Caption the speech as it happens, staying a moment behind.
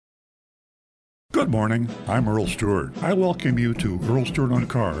Good morning, I'm Earl Stewart. I welcome you to Earl Stewart on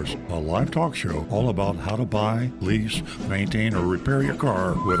Cars, a live talk show all about how to buy, lease, maintain, or repair your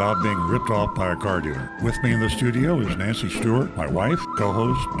car without being ripped off by a car dealer. With me in the studio is Nancy Stewart, my wife,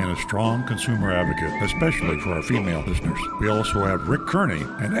 co-host, and a strong consumer advocate, especially for our female listeners. We also have Rick Kearney,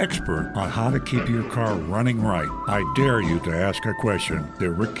 an expert on how to keep your car running right. I dare you to ask a question that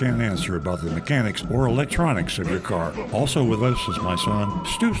Rick can't answer about the mechanics or electronics of your car. Also with us is my son,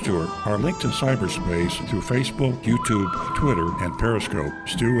 Stu Stewart, our link to cyberspace through Facebook, YouTube, Twitter, and Periscope.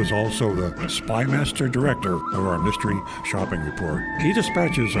 Stu is also the Spymaster Director of our Mystery Shopping Report. He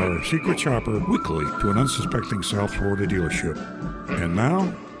dispatches our secret shopper weekly to an unsuspecting South Florida dealership. And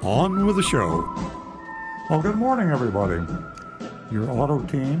now, on with the show. Well, good morning, everybody. Your auto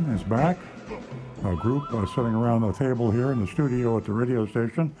team is back. A group sitting around the table here in the studio at the radio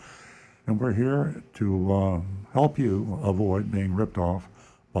station. And we're here to help you avoid being ripped off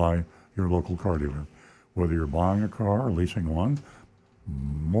by your local car dealer. Whether you're buying a car or leasing one,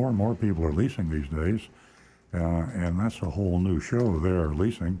 more and more people are leasing these days, and that's a whole new show there,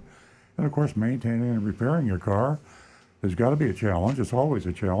 leasing. And of course, maintaining and repairing your car has got to be a challenge. It's always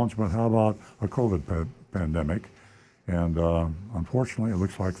a challenge, but how about a COVID pandemic? And unfortunately, it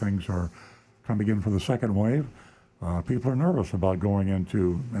looks like things are coming in for the second wave. People are nervous about going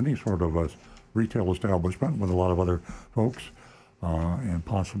into any sort of a retail establishment with a lot of other folks and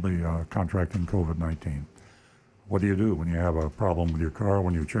possibly contracting COVID-19. What do you do when you have a problem with your car,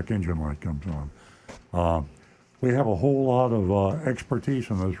 when your check engine light comes on? We have a whole lot of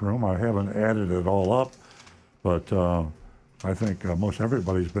expertise in this room. I haven't added it all up, but I think most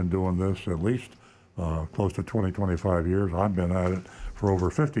everybody's been doing this at least close to 20, 25 years. I've been at it for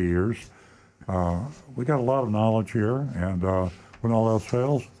over 50 years. We got a lot of knowledge here, and when all else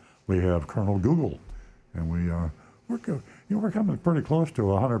fails, we have Colonel Google, and we're coming pretty close to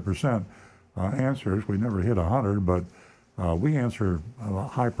 100% answers. We never hit 100, but we answer a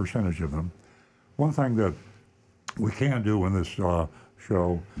high percentage of them. One thing that we can do in this show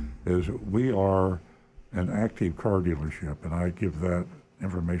is we are an active car dealership, and I give that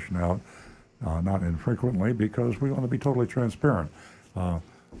information out not infrequently because we want to be totally transparent.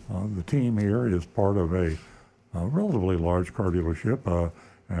 The team here is part of a relatively large car dealership,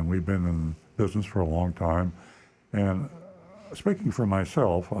 and we've been in business for a long time. And speaking for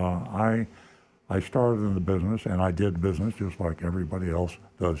myself, I started in the business, and I did business just like everybody else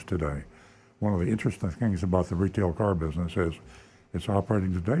does today. One of the interesting things about the retail car business is it's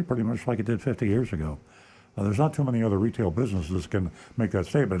operating today pretty much like it did 50 years ago. There's not too many other retail businesses that can make that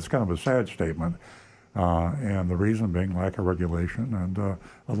statement. It's kind of a sad statement, and the reason being lack of regulation and a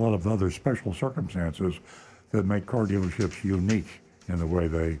lot of other special circumstances that make car dealerships unique in the way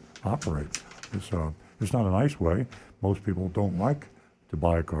they operate. It's not a nice way. Most people don't like to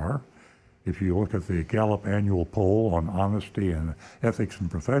buy a car. If you look at the Gallup annual poll on honesty and ethics in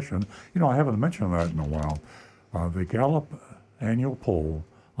profession, I haven't mentioned that in a while. The Gallup annual poll,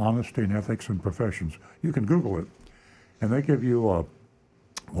 honesty and ethics in professions, you can Google it, and they give you a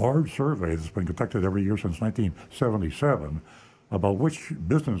large survey that's been conducted every year since 1977 about which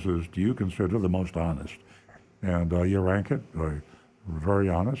businesses do you consider the most honest. And you rank it very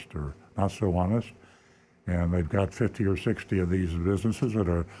honest or not so honest. And they've got 50 or 60 of these businesses that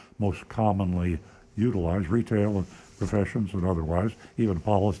are most commonly utilized, retail professions and otherwise, even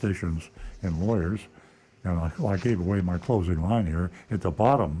politicians and lawyers. And I gave away my closing line here. At the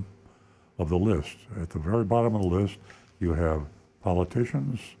bottom of the list, at the very bottom of the list, you have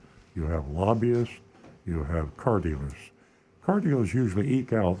politicians, you have lobbyists, you have car dealers. Car dealers usually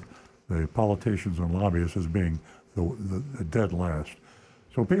eke out the politicians and lobbyists as being the dead last.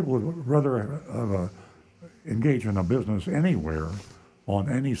 So people would rather engage in a business anywhere on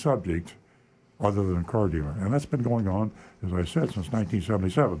any subject other than a car dealer. And that's been going on, as I said, since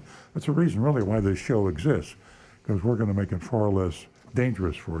 1977. That's the reason really why this show exists, because we're going to make it far less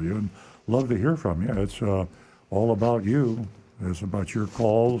dangerous for you. And love to hear from you. It's all about you. It's about your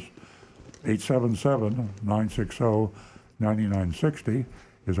calls. 877-960-9960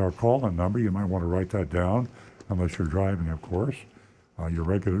 is our call-in number. You might want to write that down, unless you're driving, of course. Your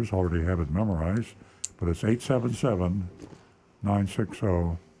regulars already have it memorized. But it's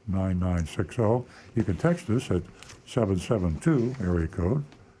 877-960-9960. You can text us at 772 area code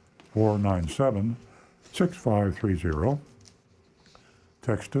 497-6530.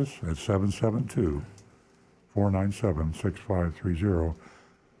 Text us at 772-497-6530.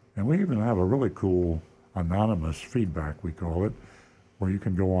 And we even have a really cool anonymous feedback, we call it, where you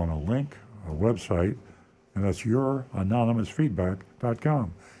can go on a link, a website, and that's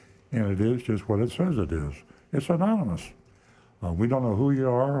youranonymousfeedback.com. And it is just what it says it is. It's anonymous. We don't know who you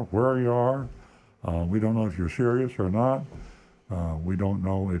are, where you are, We don't know if you're serious or not. We don't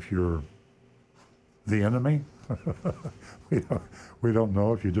know if you're the enemy. we don't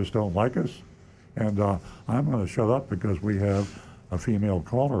know if you just don't like us. And I'm going to shut up because we have a female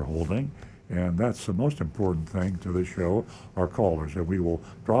caller holding, and that's the most important thing to this show, our callers. And we will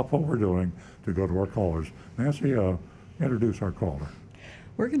drop what we're doing to go to our callers. Nancy, introduce our caller.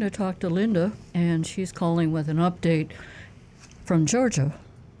 We're going to talk to Linda, and she's calling with an update from Georgia.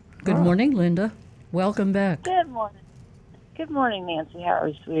 Good morning, Linda. Welcome back. Good morning. Good morning, Nancy. How are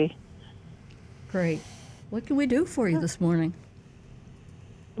you, sweetie? Great. What can we do for you this morning?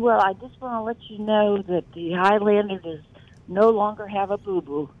 Well, I just want to let you know that the Highlander does no longer have a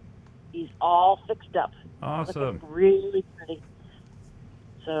boo-boo. He's all fixed up. Awesome. Looking really pretty.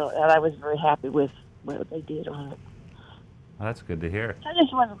 So, and I was very happy with what they did on it. Well, that's good to hear. I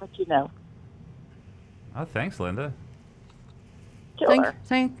just wanted to let you know. Oh, thanks, Linda. Sure.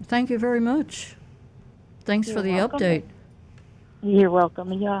 Thank you very much. Thanks You're for the welcome. update. You're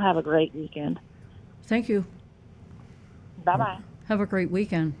welcome, and y'all have a great weekend. Thank you. Bye-bye. Have a great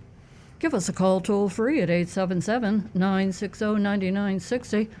weekend. Give us a call toll-free at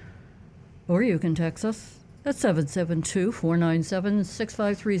 877-960-9960, or you can text us at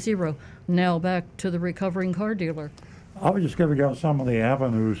 772-497-6530. Now back to the recovering car dealer. I was just giving out some of the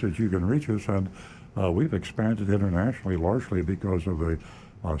avenues that you can reach us, and we've expanded internationally largely because of the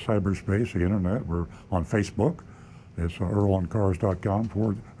cyberspace, the internet. We're on Facebook. It's EarlOnCars.com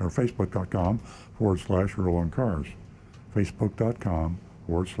or Facebook.com/EarlOnCars.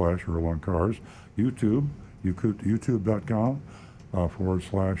 Facebook.com/EarlOnCars. YouTube,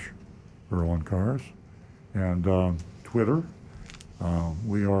 YouTube.com/EarlOnCars. And Twitter.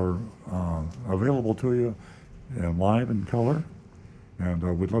 We are available to you and live in color, and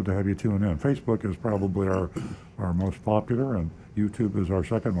we'd love to have you tune in. Facebook is probably our most popular, and YouTube is our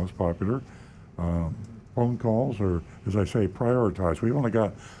second most popular. Phone calls are, as I say, prioritized. We've only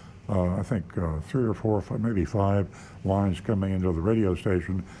got, I think, 3 or 4, maybe 5 lines coming into the radio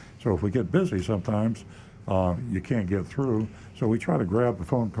station. So if we get busy sometimes, you can't get through. So we try to grab the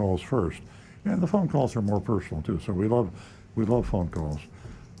phone calls first. And the phone calls are more personal, too. So we love phone calls.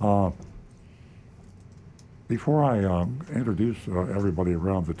 Before I introduce everybody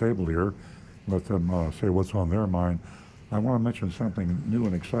around the table here, let them say what's on their mind, I want to mention something new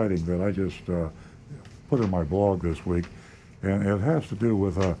and exciting that I just put in my blog this week, and it has to do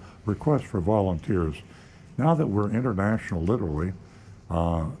with a request for volunteers. Now that we're international, literally,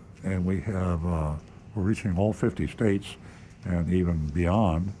 and we're reaching all 50 states and even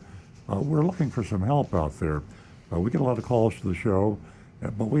beyond, we're looking for some help out there. We get a lot of calls to the show,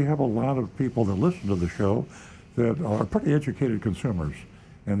 but we have a lot of people that listen to the show that are pretty educated consumers,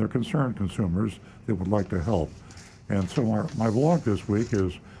 and they're concerned consumers that would like to help. And so my blog this week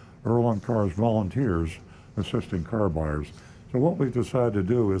is Earl on Cars Volunteers Assisting Car Buyers. So what we've decided to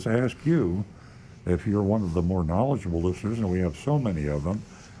do is ask you, if you're one of the more knowledgeable listeners, and we have so many of them,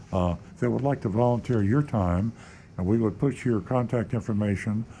 that would like to volunteer your time, and we would put your contact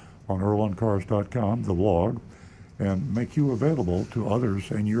information on EarlOnCars.com, the blog, and make you available to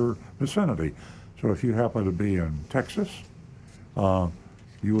others in your vicinity. So if you happen to be in Texas,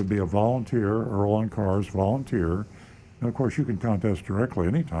 you would be a volunteer, Earl on Cars volunteer. And of course, you can contact us directly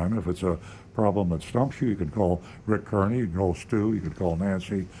anytime. If it's a problem that stumps you, you can call Rick Kearney, you can call Stu, you can call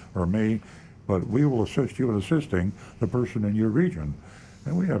Nancy or me, but we will assist you in assisting the person in your region.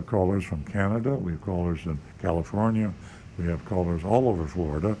 And we have callers from Canada, we have callers in California, we have callers all over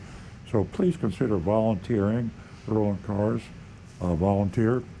Florida. So please consider volunteering, Earl on Cars,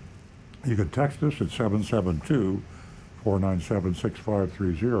 volunteer. You can text us at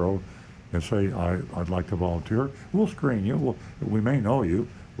 772-497-6530 and say, I'd like to volunteer. We'll screen you. We may know you.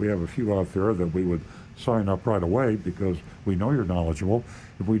 We have a few out there that we would sign up right away because we know you're knowledgeable.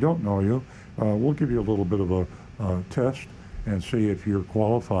 If we don't know you, we'll give you a little bit of a test and see if you're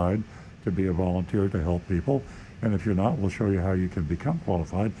qualified to be a volunteer to help people. And if you're not, we'll show you how you can become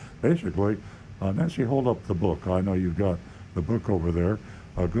qualified. Basically, Nancy, hold up the book. I know you've got the book over there.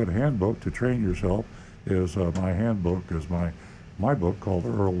 A good handbook to train yourself is my handbook, is my book called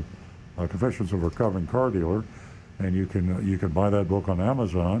Earl Confessions of a Recovering Car Dealer, and you can buy that book on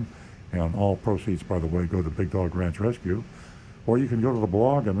Amazon, and all proceeds, by the way, go to Big Dog Ranch Rescue. Or you can go to the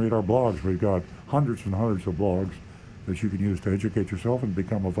blog and read our blogs. We've got hundreds and hundreds of blogs that you can use to educate yourself and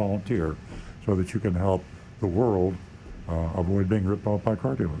become a volunteer, so that you can help the world avoid being ripped off by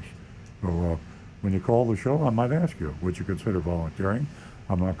car dealers. So when you call the show, I might ask you, would you consider volunteering?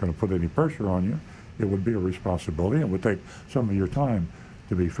 I'm not going to put any pressure on you. It would be a responsibility. It would take some of your time,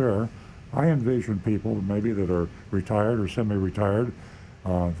 to be fair. I envision people maybe that are retired or semi-retired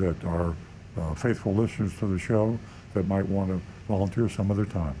that are faithful listeners to the show that might want to volunteer some other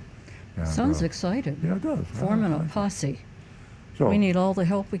time. And, Sounds excited. Yeah, it does. Forming a posse. So, We need all the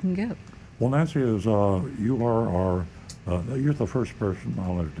help we can get. well, Nancy, is you are our you're the first person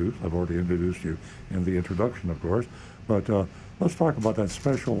I'll introduce. I've already introduced you in the introduction, of course. But let's talk about that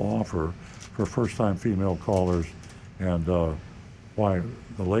special offer for first-time female callers and why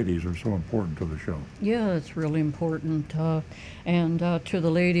the ladies are so important to the show. Yeah, it's really important. And to the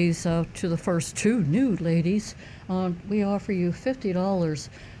ladies, to the first two new ladies, we offer you $50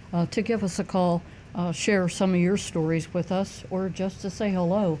 to give us a call, share some of your stories with us, or just to say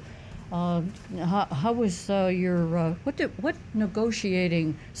hello. How was your what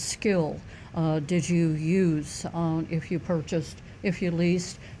negotiating skill did you use if you purchased, if you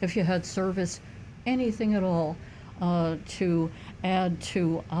leased, if you had service, anything at all to add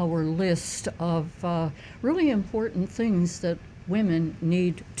to our list of really important things that women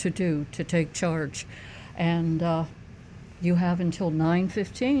need to do to take charge? And you have until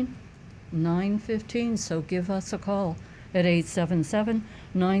 9:15, so give us a call at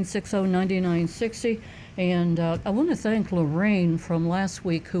 877-960-9960. And I want to thank Lorraine from last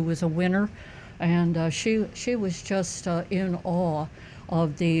week, who was a winner, and she was just in awe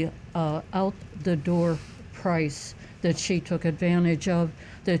of the out-the-door price that she took advantage of,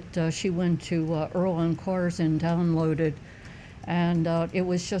 that she went to Earl on Cars and downloaded. And it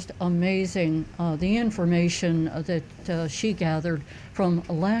was just amazing, the information that she gathered from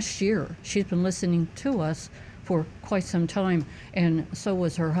last year. She's been listening to us for quite some time, and so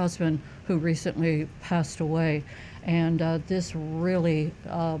was her husband, who recently passed away. And this really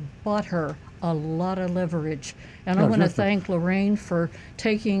bought her a lot of leverage. And I want to thank Lorraine for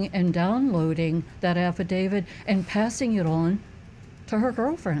taking and downloading that affidavit and passing it on to her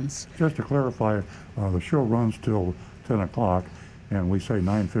girlfriends. Just to clarify, the show runs till 10 o'clock, and we say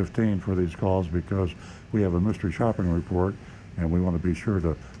 9:15 for these calls because we have a mystery shopping report, and we want to be sure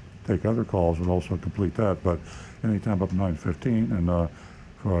to take other calls and also complete that. But anytime up to 9:15, and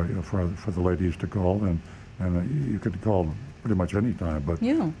for the ladies to call, and you could call pretty much any time. But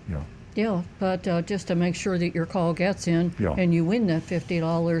Yeah, but just to make sure that your call gets in and you win that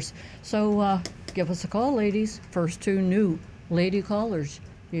 $50. So give us a call, ladies. First two new lady callers,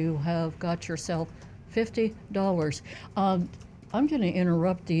 you have got yourself $50. I'm going to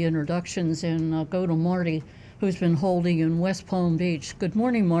interrupt the introductions and go to Marty, who's been holding in West Palm Beach. Good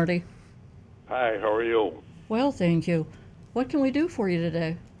morning, Marty. Hi, how are you? Well, thank you. What can we do for you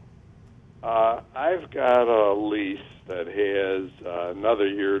today? I've got a lease that has another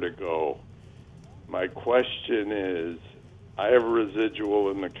year to go. My question is, I have a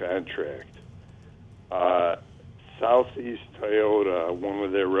residual in the contract. Southeast Toyota, one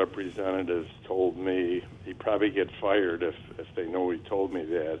of their representatives told me, he'd probably get fired if they know he told me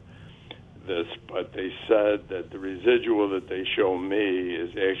this, but they said that the residual that they show me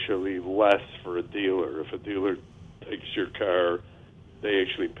is actually less for a dealer. If a dealer takes your car, they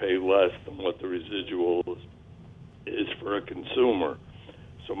actually pay less than what the residual is for a consumer.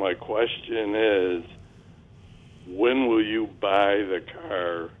 So my question is, when will you buy the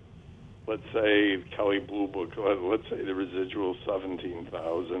car? Let's say Kelley Blue Book, let's say the residual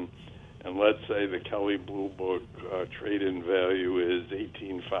 $17,000, and let's say the Kelley Blue Book trade-in value is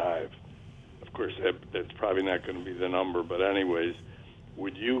 $18,500. Of course, that's probably not going to be the number, but anyways,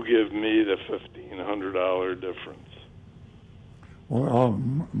 would you give me the $1,500 difference? Well,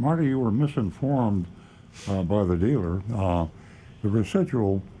 Marty, you were misinformed by the dealer. The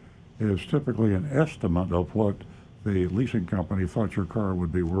residual is typically an estimate of what the leasing company thought your car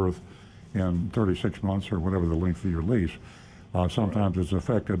would be worth in 36 months or whatever the length of your lease. Sometimes it's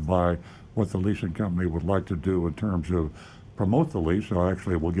affected by what the leasing company would like to do in terms of promote the lease. So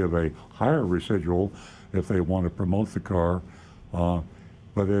actually, we'll give a higher residual if they want to promote the car.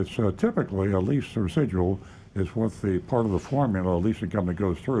 But it's typically a lease residual is what the part of the formula a leasing company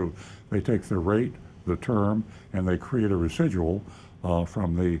goes through. They take the rate, the term, and they create a residual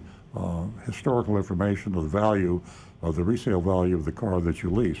from the historical information of the value of the resale value of the car that you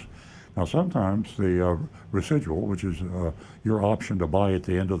lease. Now, sometimes the residual, which is your option to buy at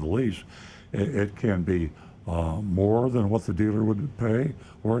the end of the lease, it can be more than what the dealer would pay,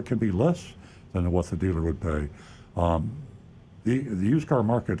 or it can be less than what the dealer would pay. The used car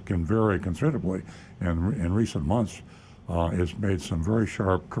market can vary considerably, and in recent months it's made some very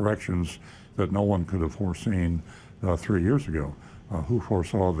sharp corrections that no one could have foreseen 3 years ago. Who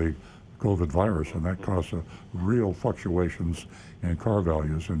foresaw the COVID virus, and that caused real fluctuations in car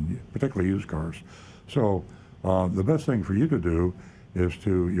values, and particularly used cars. So the best thing for you to do is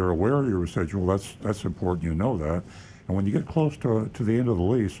you're aware of your residual, that's important, you know that, And when you get close to the end of the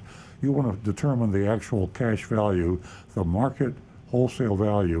lease, you want to determine the actual cash value, the market wholesale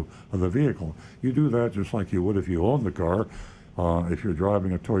value of the vehicle. You do that just like you would if you owned the car. If you're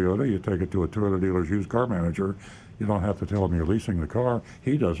driving a Toyota, you take it to a Toyota dealer's used car manager. You don't have to tell him you're leasing the car.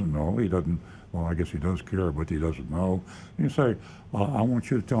 He doesn't know. He doesn't, well, I guess he does care, but he doesn't know. And you say, I want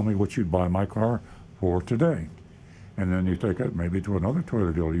you to tell me what you'd buy my car for today. And then you take it maybe to another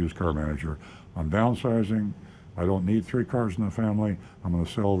Toyota dealer used car manager. I'm downsizing. I don't need 3 cars in the family. I'm going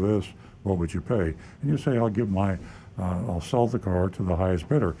to sell this. What would you pay? And you say, I'll sell the car to the highest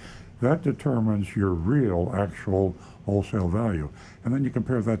bidder. That determines your real, actual wholesale value. And then you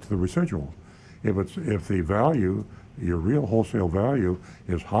compare that to the residual. If the value, your real wholesale value,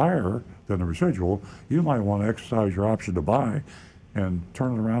 is higher than the residual, you might want to exercise your option to buy and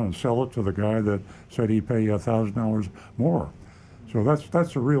turn it around and sell it to the guy that said he'd pay you $1,000 more. So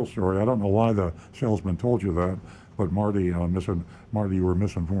that's the real story. I don't know why the salesman told you that, but Marty, you were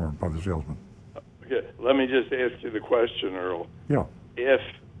misinformed by the salesman. Okay, let me just ask you the question, Earl. Yeah.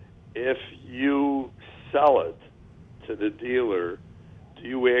 If you sell it to the dealer, do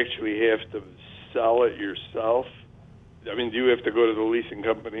you actually have to sell it yourself? I mean, do you have to go to the leasing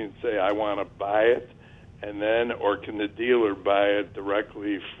company and say, I want to buy it, and then, or can the dealer buy it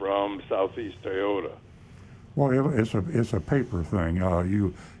directly from Southeast Toyota? Well, it's a paper thing.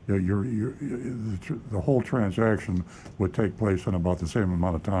 The whole transaction would take place in about the same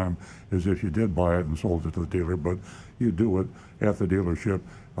amount of time as if you did buy it and sold it to the dealer. But you do it at the dealership.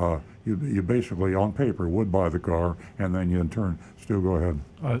 You basically, on paper, would buy the car, and then you in turn still go ahead.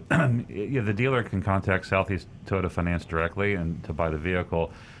 Yeah, the dealer can contact Southeast Toyota Finance directly and to buy the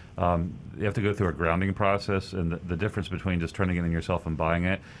vehicle. You have to go through a grounding process, and the difference between just turning it in yourself and buying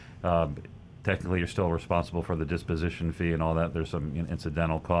it, technically you're still responsible for the disposition fee and all that. There's some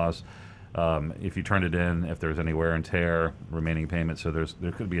incidental costs. If you turn it in, if there's any wear and tear, remaining payments, so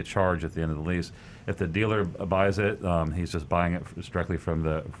there could be a charge at the end of the lease. If the dealer buys it, he's just buying it directly from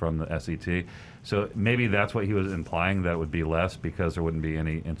the SET. So maybe that's what he was implying, that it would be less because there wouldn't be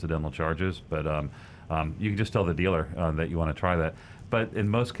any incidental charges. But you can just tell the dealer that you want to try that. But in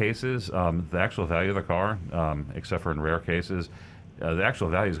most cases, the actual value of the car, except for in rare cases, the actual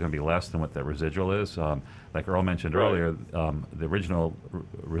value is going to be less than what the residual is. Like Earl mentioned earlier, the original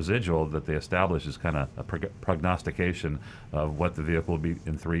residual that they established is kind of a prognostication of what the vehicle will be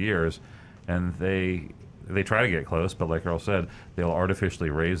in 3 years. And they try to get close, but like Earl said, they'll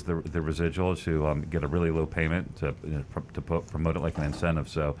artificially raise the residual to get a really low payment to promote it like an incentive.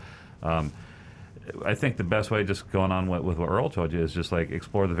 So I think the best way, just going on with what Earl told you, is just like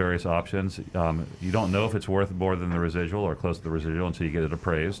explore the various options. You don't know if it's worth more than the residual or close to the residual until you get it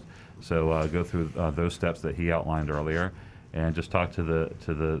appraised. So go through those steps that he outlined earlier, and just talk to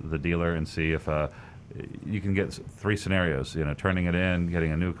the dealer and see if you can get 3 scenarios. You know, turning it in,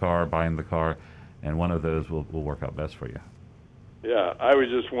 getting a new car, buying the car, and one of those will work out best for you. Yeah, I was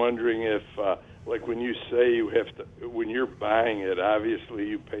just wondering if, like when you say you have to, when you're buying it, obviously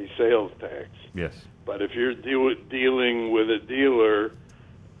you pay sales tax. Yes. But if you're dealing with a dealer,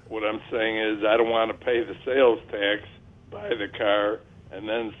 what I'm saying is I don't want to pay the sales tax, buy the car, and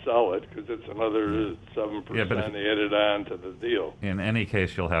then sell it because it's another 7% added on to the deal. In any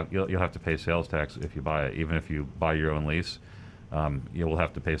case, you'll have to pay sales tax if you buy it. Even if you buy your own lease, you will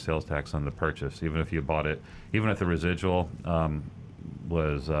have to pay sales tax on the purchase. Even if you bought it, even if the residual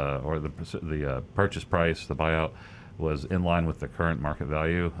was or the purchase price, the buyout was in line with the current market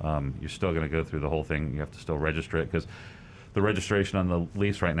value, you're still going to go through the whole thing. You have to still register it because the registration on the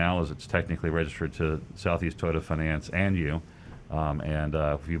lease right now is it's technically registered to Southeast Toyota Finance and you. And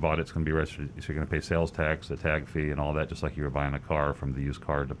if you bought it, it's going to be registered, so you're going to pay sales tax, the tag fee, and all that, just like you were buying a car from the used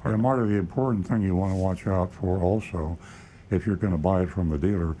car department. And Marty, the important thing you want to watch out for also, if you're going to buy it from the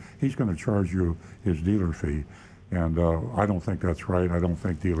dealer, he's going to charge you his dealer fee. And I don't think that's right. I don't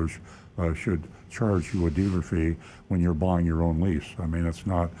think dealers should charge you a dealer fee when you're buying your own lease. I mean, it's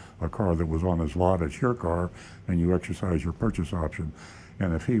not a car that was on his lot. It's your car, and you exercise your purchase option.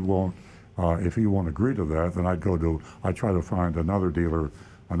 And if he won't agree to that, then I'd try to find another dealer,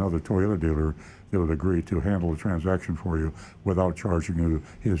 another Toyota dealer that would agree to handle the transaction for you without charging you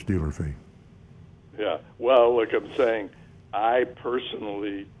his dealer fee. Yeah. Well, like I'm saying, I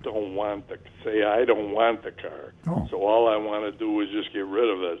personally don't want I don't want the car. Oh. So all I want to do is just get rid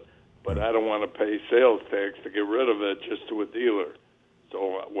of it. But I don't want to pay sales tax to get rid of it just to a dealer.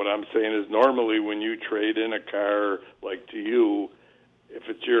 So what I'm saying is normally when you trade in a car like to you, if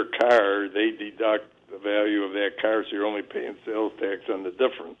it's your car, they deduct the value of that car, so you're only paying sales tax on the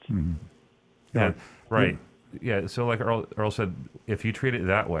difference. Mm-hmm. Yeah, right. Yeah, so like Earl said, if you treat it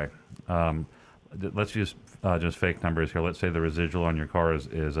that way, let's use just fake numbers here. Let's say the residual on your car is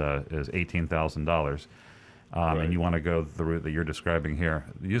 $18,000. And you want to go the route that you're describing here.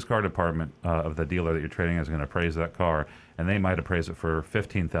 The used car department of the dealer that you're trading is going to appraise that car, and they might appraise it for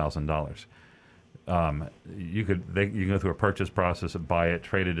 $15,000. You can go through a purchase process, buy it,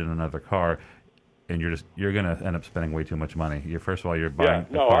 trade it in another car, and you're going to end up spending way too much money. First of all, you're buying.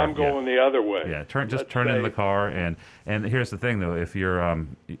 Yeah, no, I'm going the other way. Yeah, turn in the car, and here's the thing though: if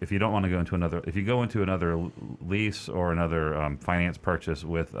you don't want to go into another lease or another finance purchase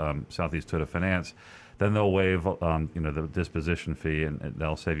with Southeast Toyota Finance, then they'll waive the disposition fee, and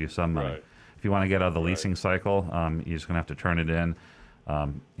they'll save you some money. Right. If you want to get out of the leasing cycle, you're just going to have to turn it in,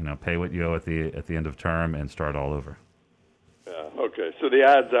 pay what you owe at the end of term, and start all over. Yeah. Okay. So the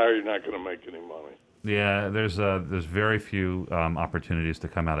odds are you're not going to make any money. Yeah, there's very few opportunities to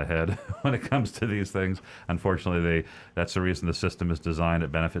come out ahead when it comes to these things. Unfortunately, that's the reason the system is designed.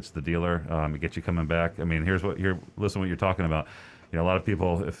 It benefits the dealer. It gets you coming back. I mean, listen to what you're talking about. A lot of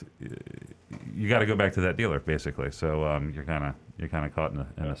people, if you got to go back to that dealer basically. So you're kind of caught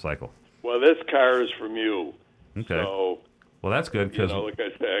in a cycle. Well, this car is from you. Okay. So, well, that's good because like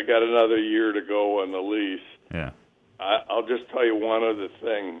I said, I got another year to go on the lease. Yeah. I'll just tell you one other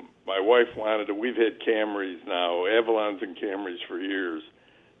thing. My wife we've had Camrys now, Avalons and Camrys for years.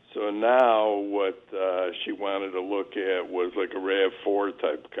 So now what she wanted to look at was like a RAV4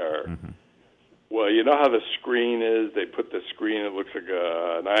 type car. Mm-hmm. Well, you know how the screen is? They put the screen, it looks like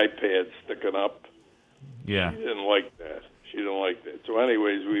an iPad sticking up. Yeah. She didn't like that. So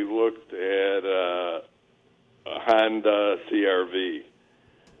anyways, we looked at a Honda CRV.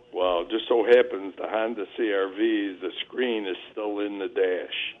 Well, just so happens the Honda CRV, the screen is still in the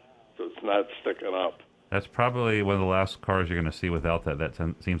dash, so it's not sticking up. That's probably one of the last cars you're going to see without that. That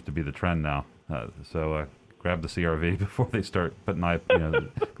seems to be the trend now. So grab the CRV before they start putting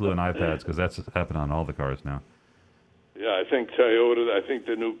gluing iPads, because that's happening on all the cars now. Yeah, I think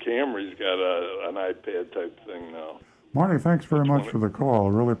the new Camry's got an iPad type thing now. Marty, thanks very much for the call. I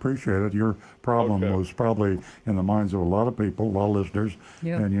really appreciate it. Your problem was probably in the minds of a lot of people, a lot of listeners,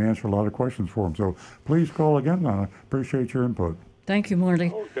 and you answered a lot of questions for them. So please call again. I appreciate your input. Thank you,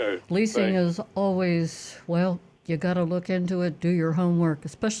 Marty. Okay. Leasing is always, you got to look into it, do your homework,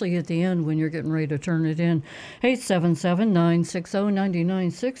 especially at the end when you're getting ready to turn it in.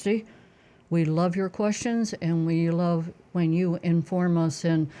 877-960-9960. We love your questions, and we love when you inform us.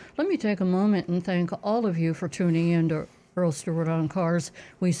 And let me take a moment and thank all of you for tuning in to Earl Stewart on Cars.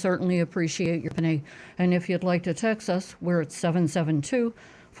 We certainly appreciate your company. And if you'd like to text us, we're at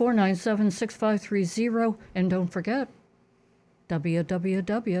 772-497-6530. And don't forget,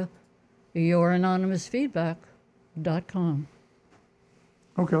 www.youranonymousfeedback.com.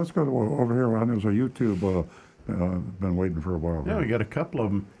 Okay, let's go over here. There's a YouTube been waiting for a while. Yeah, we got a couple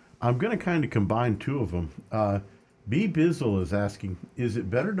of them. I'm going to kind of combine two of them. B. Bizzle is asking, is it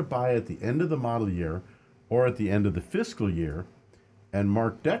better to buy at the end of the model year or at the end of the fiscal year? And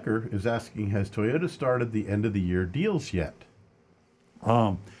Mark Decker is asking, has Toyota started the end of the year deals yet?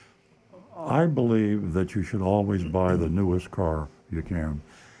 I believe that you should always buy the newest car you can.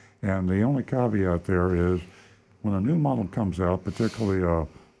 And the only caveat there is when a new model comes out, particularly a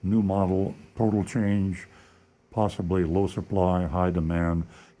new model, total change, possibly low supply, high demand,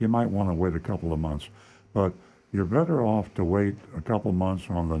 you might want to wait a couple of months. But you're better off to wait a couple of months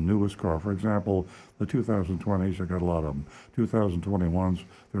on the newest car. For example, the 2020s, I got a lot of them. 2021s,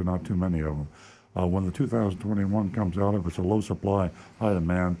 there are not too many of them. When the 2021 comes out, if it's a low supply, high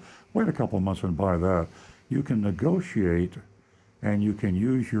demand, wait a couple of months and buy that. You can negotiate and you can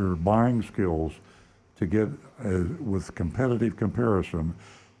use your buying skills to get, with competitive comparison,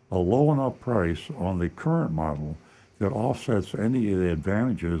 a low enough price on the current model that offsets any of the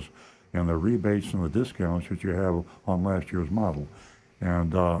advantages and the rebates and the discounts that you have on last year's model.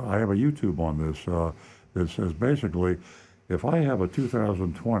 And I have a YouTube on this that says basically, if I have a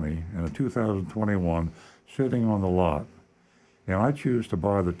 2020 and a 2021 sitting on the lot, and I choose to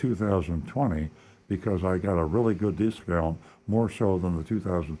buy the 2020 because I got a really good discount, more so than the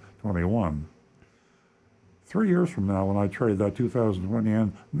 2021, 3 years from now when I trade that 2020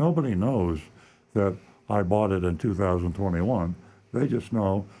 in, nobody knows that I bought it in 2021. They just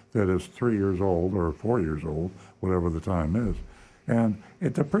know that it's 3 years old or 4 years old, whatever the time is. And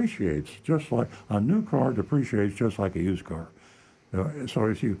it depreciates just like a new car depreciates just like a used car. So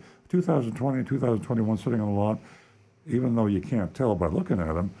if you 2020, 2021 sitting on the lot, even though you can't tell by looking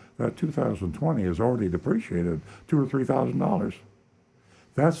at them, that 2020 is already depreciated $2,000 or $3,000.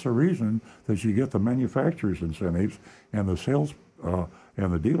 That's the reason that you get the manufacturer's incentives and the sales and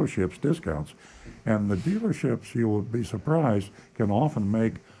the dealerships discounts. And the dealerships, you will be surprised, can often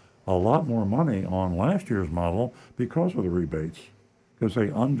make a lot more money on last year's model because of the rebates, because they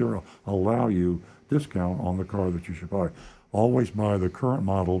allow you discount on the car that you should buy. Always buy the current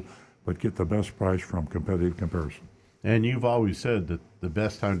model, but get the best price from competitive comparison. And you've always said that the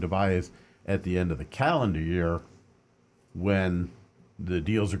best time to buy is at the end of the calendar year when the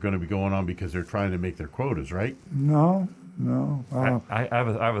deals are going to be going on because they're trying to make their quotas, right? No. I have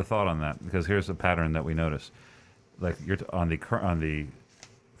a thought on that, because here's a pattern that we notice. Like you're on the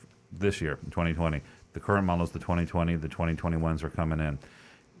this year, 2020, the current models, the 2020, the 2021s are coming in.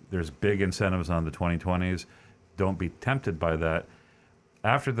 There's big incentives on the 2020s. Don't be tempted by that.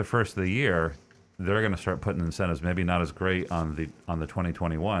 After the first of the year, they're going to start putting incentives, maybe not as great on the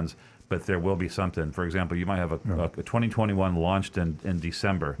 2021s, but there will be something. For example, you might have a 2021 launched in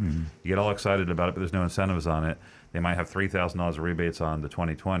December. Mm-hmm. You get all excited about it, but there's no incentives on it. They might have $3,000 of rebates on the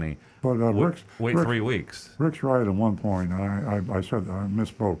 2020. But wait 3 weeks. Rick's right at one point. I said, I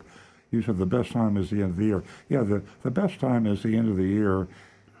misspoke. You said the best time is the end of the year. Yeah, the best time is the end of the year.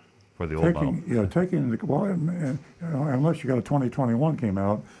 For the old model. Unless you got a 2021 came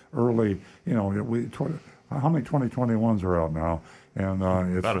out early, how many 2021s are out now? And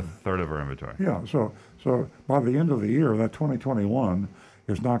it's about a third of our inventory. Yeah, so by the end of the year, that 2021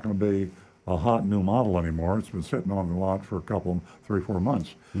 is not going to be a hot new model anymore. It's been sitting on the lot for 3-4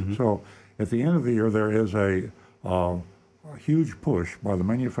 months. Mm-hmm. So at the end of the year, there is a huge push by the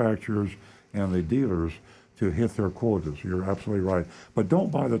manufacturers and the dealers to hit their quotas. You're absolutely right. But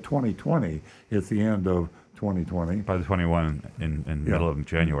don't buy the 2020 at the end of 2020. By the 21 in middle of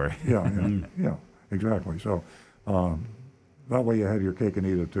January. Yeah, exactly. So that way you have your cake and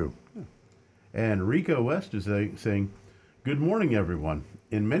eat it too. And Rico West is saying, "Good morning, everyone.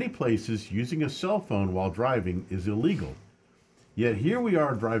 In many places, using a cell phone while driving is illegal. Yet here we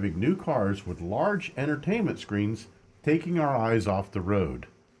are driving new cars with large entertainment screens, taking our eyes off the road.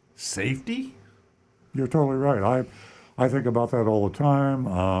 Safety?" You're totally right. I think about that all the time.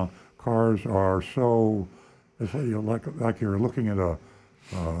 Cars are so, it's like you're looking at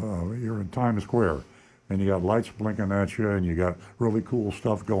you're in Times Square, and you got lights blinking at you, and you got really cool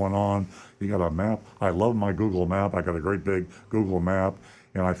stuff going on. You got a map. I love my Google map. I got a great big Google map,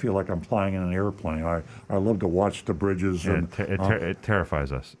 and I feel like I'm flying in an airplane. I love to watch the bridges. Yeah, and it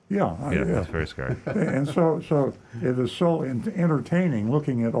terrifies us. Yeah, it's very scary. And so it is so entertaining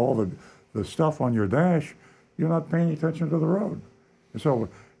looking at all the stuff on your dash. You're not paying attention to the road. And so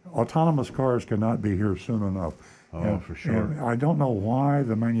autonomous cars cannot be here soon enough. For sure. And I don't know why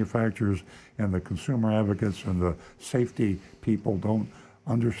the manufacturers and the consumer advocates and the safety people don't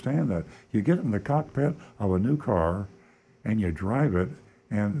understand that. You get in the cockpit of a new car and you drive it,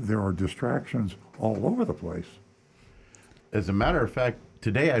 and there are distractions all over the place. As a matter of fact,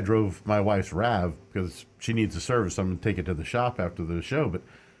 today I drove my wife's RAV because she needs a service. I'm going to take it to the shop after the show. But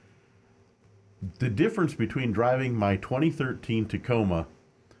the difference between driving my 2013 Tacoma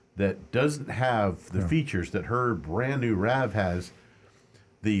that doesn't have the features that her brand new RAV has,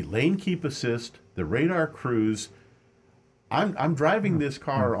 the lane keep assist, the radar cruise. I'm driving this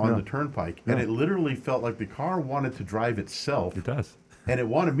car on the turnpike, and it literally felt like the car wanted to drive itself. It does. And it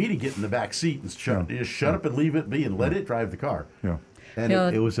wanted me to get in the back seat and shut up and leave it be and let it drive the car. Yeah. And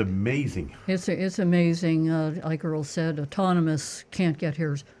it was amazing. It's amazing. Like Earl said, autonomous can't get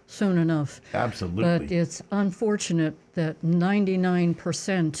here soon enough. Absolutely. But it's unfortunate that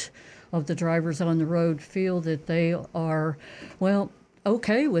 99% of the drivers on the road feel that they are, well,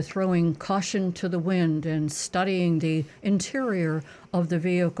 okay with throwing caution to the wind and studying the interior of the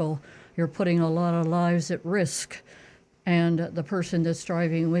vehicle. You're putting a lot of lives at risk. And the person that's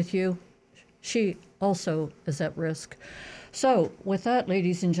driving with you, she also is at risk. So with that,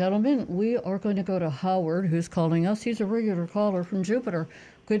 ladies and gentlemen, we are going to go to Howard, who's calling us. He's a regular caller from Jupiter.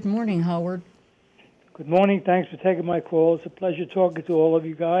 Good morning, Howard. Good morning. Thanks for taking my call. It's a pleasure talking to all of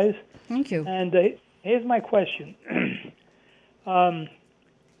you guys. Thank you. And here's my question.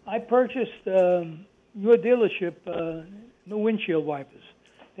 I purchased your dealership new windshield wipers.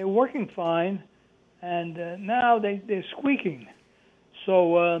 They're working fine, and now they're squeaking.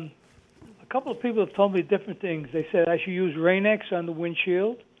 So a couple of people have told me different things. They said I should use Rain-X on the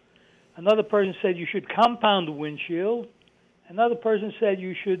windshield. Another person said you should compound the windshield. Another person said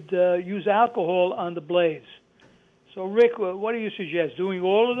you should use alcohol on the blades. So, Rick, what do you suggest? Doing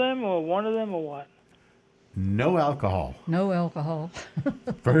all of them or one of them or what? No alcohol. No alcohol.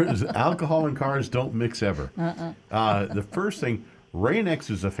 Alcohol and cars don't mix ever. The first thing, Rain-X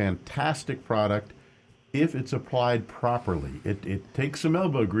is a fantastic product if it's applied properly. It takes some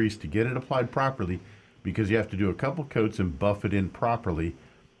elbow grease to get it applied properly because you have to do a couple coats and buff it in properly,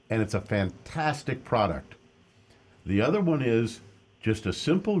 and it's a fantastic product. The other one is Just a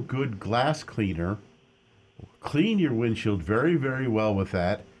simple, good glass cleaner. Clean your windshield very, very well with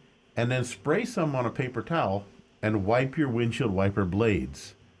that, and then spray some on a paper towel and wipe your windshield wiper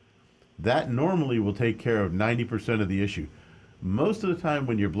blades. That normally will take care of 90% of the issue. Most of the time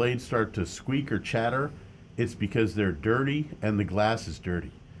when your blades start to squeak or chatter, it's because they're dirty and the glass is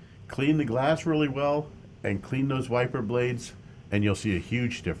dirty. Clean the glass really well and clean those wiper blades, and you'll see a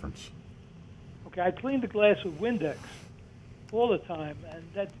huge difference. Okay, I cleaned the glass with Windex all the time, and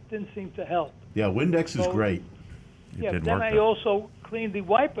that didn't seem to help. Yeah, Windex is great. Yeah, then I also cleaned the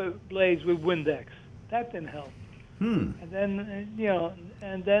wiper blades with Windex. That didn't help. And then,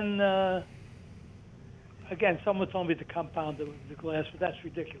 again, someone told me to compound the glass, but that's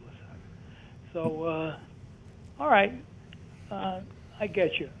ridiculous. So, all right, I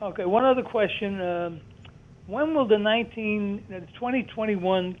get you. Okay, one other question. When will the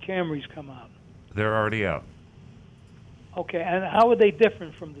 2021 Camrys come out? They're already out. Okay, and how are they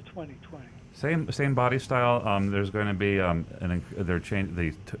different from the 2020? Same body style. There's going to be they're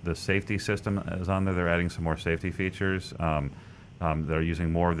changing the safety system is on there. They're adding some more safety features. They're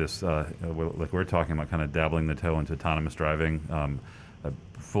using more of this, like we're talking about, kind of dabbling the toe into autonomous driving, a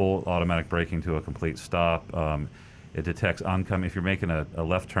full automatic braking to a complete stop. It detects oncoming. If you're making a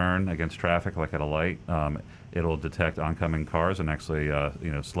left turn against traffic, like at a light, it'll detect oncoming cars and actually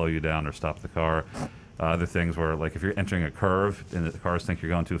slow you down or stop the car. Other things where, like, if you're entering a curve and the cars think you're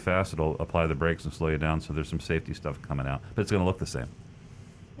going too fast, it'll apply the brakes and slow you down. So there's some safety stuff coming out, but it's going to look the same.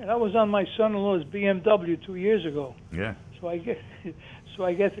 Yeah, that was on my son-in-law's BMW 2 years ago. Yeah. So I guess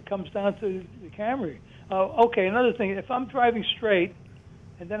it comes down to the Camry. Okay, another thing. If I'm driving straight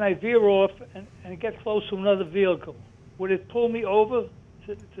and then I veer off and get close to another vehicle, would it pull me over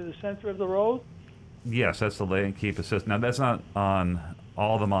to the center of the road? Yes, that's the lane keep assist. Now that's not on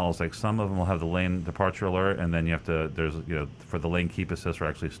all the models. Like some of them will have the lane departure alert, and then you have to. There's for the lane keep assist, where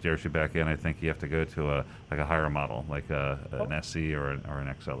it actually steers you back in. I think you have to go to a higher model, like an SC or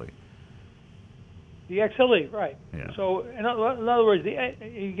an XLE. The XLE, right? Yeah. So in other words,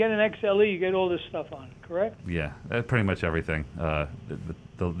 you get an XLE, you get all this stuff on, correct? Yeah, pretty much everything. The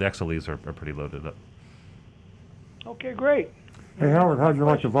XLEs are pretty loaded up. Okay, great. Hey, Howard, how'd you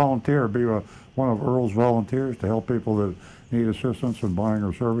like to volunteer, be one of Earl's volunteers to help people that need assistance in buying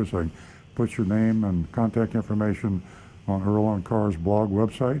or servicing? Put your name and contact information on Earl on Cars blog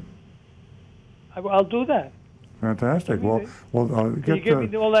website. I'll do that. Fantastic. Can you give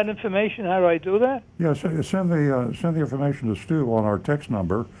me all that information? How do I do that? Yeah, send the information to Stu on our text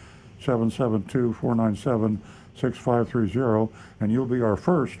number, 772-497-6530, and you'll be our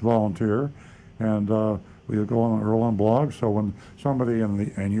first volunteer. And we'll go on Earl on blog. So when somebody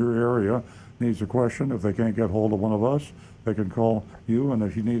in your area needs a question, if they can't get hold of one of us, they can call you. And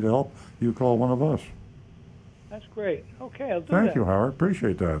if you need help, you call one of us. That's great. Okay, I'll do that. Thank you, Howard.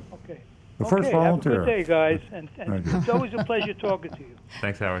 Appreciate that. Okay. The first volunteer. Have a good day, guys, and it's always a pleasure talking to you.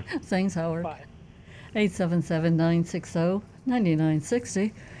 Thanks, Howard. Thanks, Howard. Bye.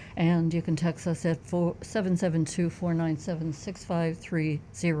 877-960-9960, and you can text us at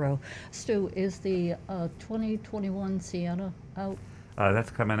 772-497-6530. Stu, is the 2021 Sienna out? That's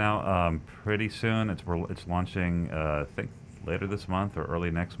coming out pretty soon. It's launching, I think, later this month or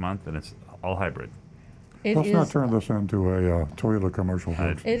early next month, and it's all hybrid. Let's not turn this into a Toyota commercial.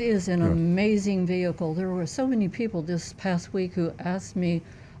 It is an amazing vehicle. There were so many people this past week who asked me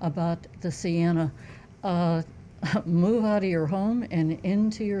about the Sienna. Move out of your home and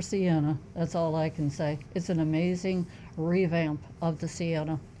into your Sienna. That's all I can say. It's an amazing revamp of the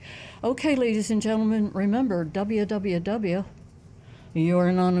Sienna. Okay, ladies and gentlemen, remember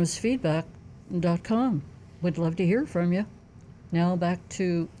www.youranonymousfeedback.com. We'd love to hear from you. Now back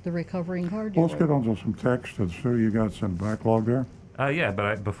to the recovering car dealer. Let's get on to some text. And Sue, you got some backlog there? Yeah,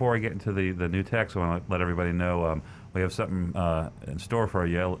 but before I get into the new text, I want to let everybody know we have something in store for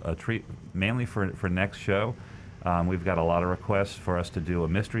you, a treat mainly for next show. We've got a lot of requests for us to do a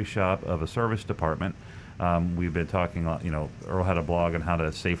mystery shop of a service department. We've been talking, Earl had a blog on how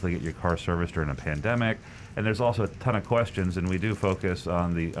to safely get your car serviced during a pandemic, and there's also a ton of questions, and we do focus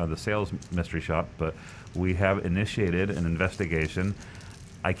on the sales mystery shop, but we have initiated an investigation.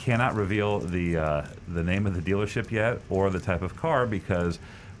 I cannot reveal the name of the dealership yet or the type of car because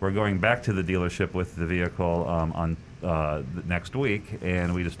we're going back to the dealership with the vehicle on next week,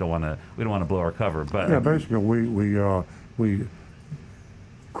 and we just don't want to blow our cover. But yeah, basically we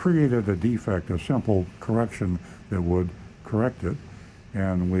created a defect, a simple correction that would correct it,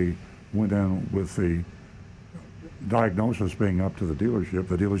 and we went in with the diagnosis being up to the dealership.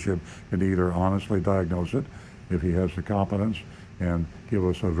 The dealership can either honestly diagnose it if he has the competence and give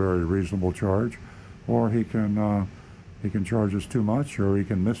us a very reasonable charge, or he can He can charge us too much, or he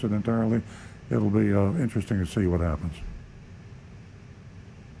can miss it entirely. It'll be interesting to see what happens.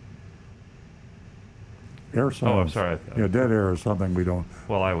 Air silence. Oh, I'm sorry. Yeah, dead air is something we don't.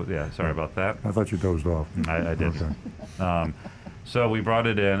 Well, sorry about that. I thought you dozed off. I did. Okay. So we brought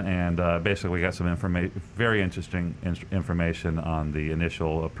it in, and basically we got some very interesting information on the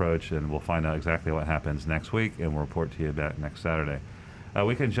initial approach, and we'll find out exactly what happens next week, and we'll report to you back next Saturday.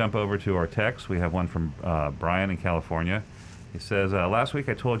 We can jump over to our texts. We have one from Brian in California. He says, last week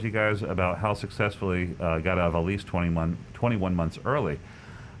I told you guys about how successfully got out of a lease 21 months early.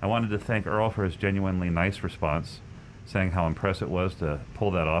 I wanted to thank Earl for his genuinely nice response, saying how impressed it was to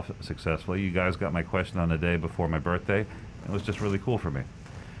pull that off successfully. You guys got my question on the day before my birthday. It was just really cool for me.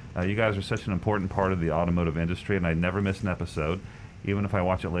 You guys are such an important part of the automotive industry, and I never miss an episode, even if I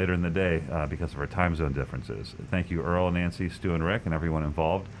watch it later in the day because of our time zone differences. Thank you, Earl, Nancy, Stu, and Rick, and everyone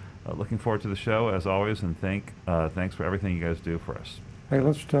involved. Looking forward to the show, as always, and thanks for everything you guys do for us. Hey,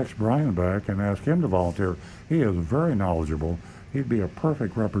 let's text Brian back and ask him to volunteer. He is very knowledgeable. He'd be a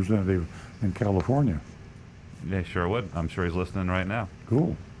perfect representative in California. They sure would. I'm sure he's listening right now.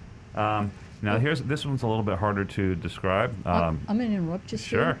 Cool. Now, this one's a little bit harder to describe. I'm going to interrupt you, Steve.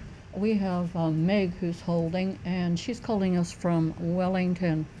 Sure. We have Meg who's holding, and she's calling us from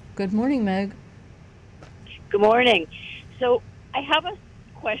Wellington. Good morning, Meg. Good morning. So I have a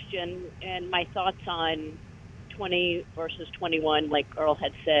question and my thoughts on 20 versus 21, like Earl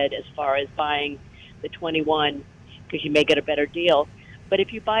had said, as far as buying the 21, because you may get a better deal. But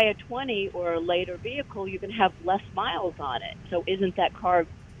if you buy a 20 or a later vehicle, you can have less miles on it. So isn't that car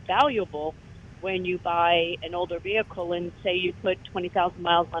valuable when you buy an older vehicle and say you put 20,000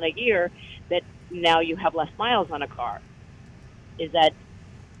 miles on a year, that now you have less miles on a car? Is that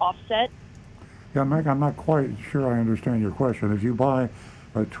offset? Yeah, Meg, I'm not quite sure I understand your question. If you buy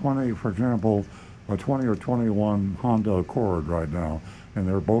a 20, for example, a 20 or 21 Honda Accord right now, and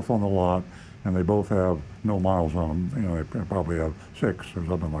they're both on the lot, and they both have no miles on them, they probably have 6 or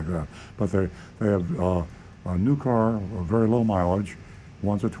something like that. But they have a new car, a very low mileage.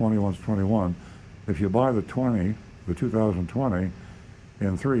 One's a 20, one's 21. If you buy the 20, the 2020,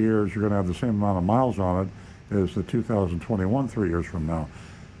 in 3 years you're going to have the same amount of miles on it as the 2021 3 years from now.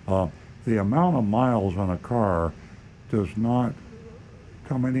 The amount of miles on a car does not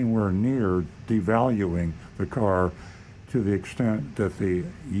come anywhere near devaluing the car to the extent that the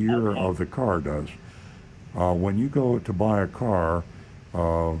year of the car does. When you go to buy a car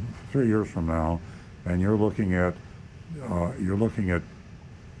 3 years from now, and you're looking at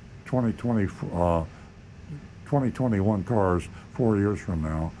 2021 cars 4 years from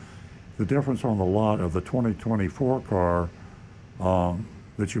now, the difference on the lot of the 2024 car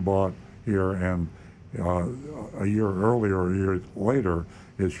that you bought here and a year earlier or a year later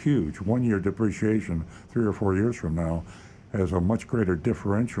is huge. 1 year depreciation 3 or 4 years from now has a much greater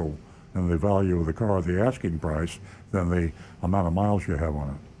differential in the value of the car, the asking price, than the amount of miles you have on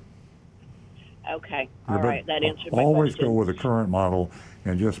it. Okay. All right. That answered my question. Always go with the current model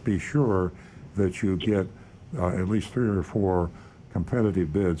and just be sure that you get at least 3 or 4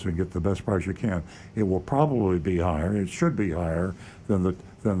 competitive bids and get the best price you can. It will probably be higher. It should be higher than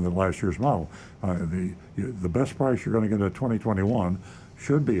the last year's model. The best price you're going to get at 2021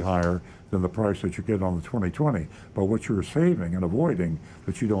 should be higher than the price that you get on the 2020. But what you're saving and avoiding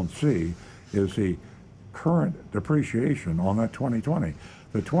that you don't see is the current depreciation on that 2020.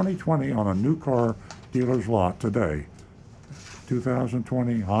 The 2020 on a new car dealer's lot today,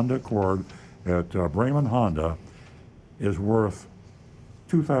 2020 Honda Accord at Bremen Honda, is worth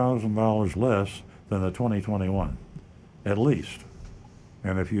 $2,000 less than the 2021, at least.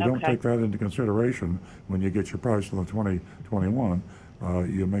 And if you don't take that into consideration when you get your price on the 2021,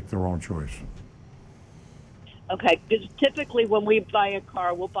 you make the wrong choice. Okay, because typically when we buy a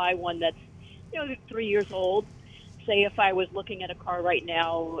car, we'll buy one that's 3 years old. Say if I was looking at a car right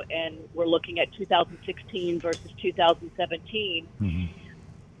now and we're looking at 2016 versus 2017,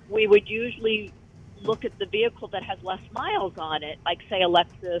 we would usually look at the vehicle that has less miles on it, like say a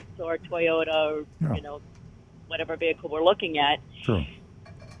Lexus or a Toyota or whatever vehicle we're looking at. Sure.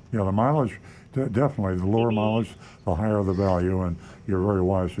 Yeah, the mileage, definitely. The lower mileage, the higher the value, and you're very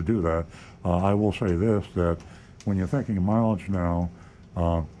wise to do that. I will say this, that when you're thinking mileage now,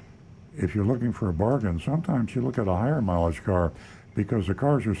 if you're looking for a bargain, sometimes you look at a higher mileage car because the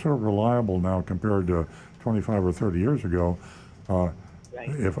cars are so reliable now compared to 25 or 30 years ago.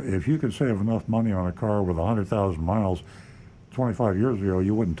 If you could save enough money on a car with 100,000 miles, 25 years ago,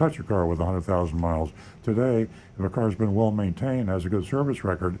 you wouldn't touch a car with 100,000 miles. Today, if a car's been well maintained, has a good service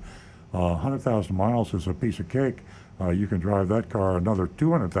record, 100,000 miles is a piece of cake. You can drive that car another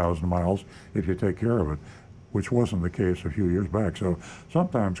 200,000 miles if you take care of it. which wasn't the case a few years back. So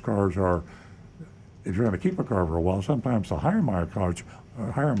sometimes cars are, if you're going to keep a car for a while, sometimes the higher mileage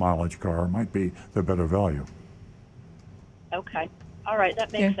car might be the better value. Okay. All right,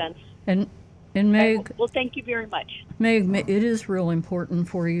 that makes sense. And Okay, Meg, well, thank you very much. Meg, it is real important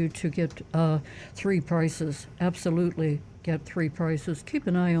for you to get 3 prices. Absolutely, get 3 prices. Keep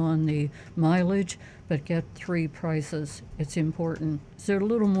an eye on the mileage, but get 3 prices. It's important. It's a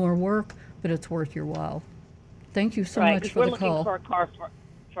little more work, but it's worth your while. Thank you so Right, much 'cause for we're the looking call. for a car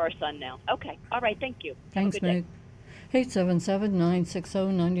for our son now. Okay. All right, thank you. Thanks, Have a good Meg.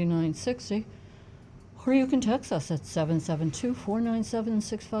 877-960-9960. Or you can text us at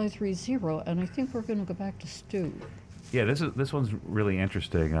 772-497-6530. And I think we're going to go back to Stu. Yeah, this one's really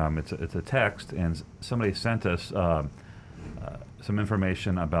interesting. It's a text, and somebody sent us some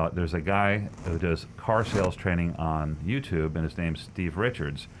information about. There's a guy who does car sales training on YouTube, and his name's Steve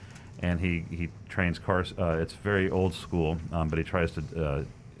Richards, and he trains cars. It's very old school, but he tries to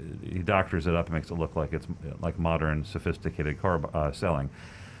he doctors it up and makes it look like it's like modern, sophisticated car selling.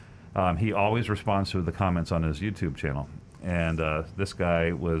 He always responds to the comments on his YouTube channel, and this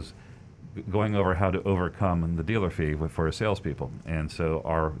guy was going over how to overcome the dealer fee for his salespeople. And so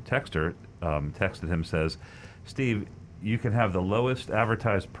our texter texted him, says, Steve, you can have the lowest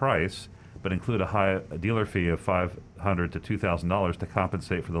advertised price, but include a dealer fee of $500 to $2,000 to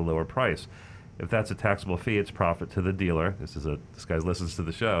compensate for the lower price. If that's a taxable fee, it's profit to the dealer. This guy listens to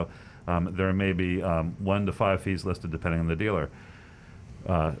the show. There may be 1 to 5 fees listed depending on the dealer.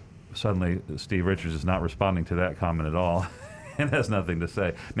 Suddenly, Steve Richards is not responding to that comment at all and has nothing to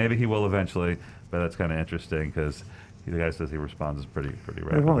say. Maybe he will eventually, but that's kind of interesting because the guy says he responds pretty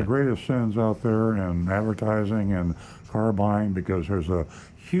rapidly. It's one of the greatest sins out there in advertising and car buying, because there's a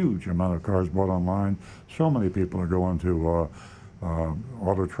huge amount of cars bought online. So many people are going to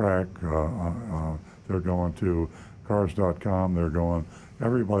AutoTrack, they're going to Cars.com,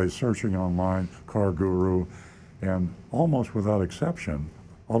 everybody's searching online, Car Guru, and almost without exception,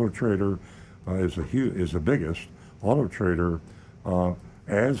 AutoTrader is the biggest. AutoTrader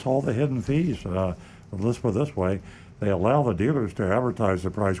adds all the hidden fees. Let's put it this way: they allow the dealers to advertise the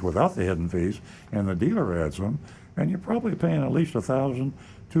price without the hidden fees, and the dealer adds them, and you're probably paying at least $1,000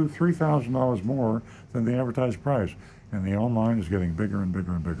 to $3,000 more than the advertised price. And the online is getting bigger and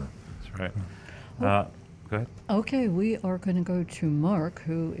bigger and bigger. That's right. Go ahead. Okay, we are going to go to Mark,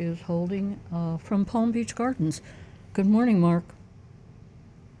 who is holding from Palm Beach Gardens. Good morning, Mark.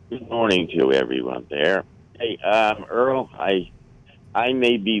 Good morning to everyone there. Hey, Earl, I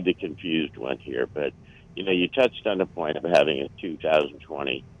may be the confused one here, but you touched on the point of having a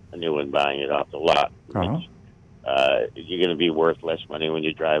 2020, a new one, buying it off the lot. Uh-huh. You're going to be worth less money when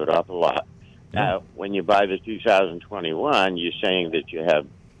you drive it off the lot. Now, when you buy the 2021, you're saying that you have,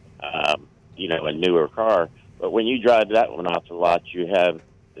 a newer car. But when you drive that one off the lot, you have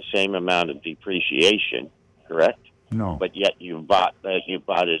the same amount of depreciation, correct? No. But yet you bought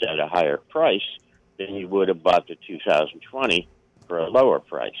it at a higher price than you would have bought the 2020 for a lower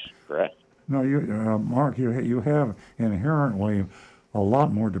price, correct? No, Mark, you have inherently a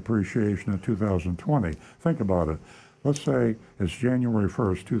lot more depreciation in 2020. Think about it. Let's say it's January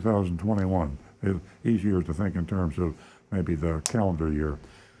 1st, 2021. It's easier to think in terms of maybe the calendar year.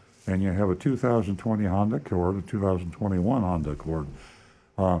 And you have a 2020 Honda Accord, a 2021 Honda Accord.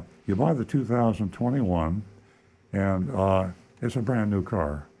 You buy the 2021, and it's a brand new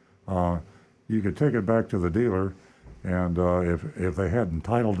car. You could take it back to the dealer, and if they hadn't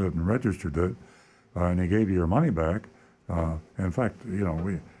titled it and registered it, and he gave you your money back, in fact, we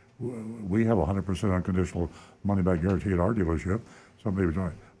have 100% unconditional money-back guarantee at our dealership. Somebody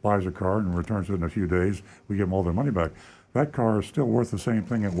buys a car and returns it in a few days, we give them all their money back. That car is still worth the same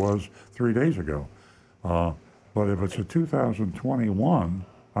thing it was 3 days ago. But if it's a 2020,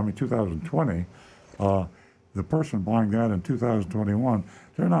 the person buying that in 2021,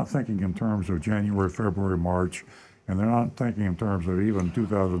 they're not thinking in terms of January, February, March, and they're not thinking in terms of even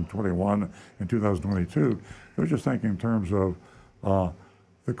 2021 and 2022. They're just thinking in terms of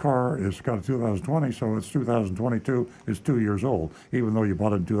the car has got a 2020, so it's 2022 is 2 years old, even though you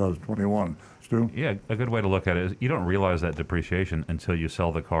bought it in 2021. Stu? Yeah, a good way to look at it is you don't realize that depreciation until you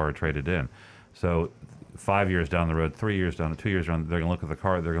sell the car or trade it in. So 5 years down the road, 3 years down, 2 years down, they're going to look at the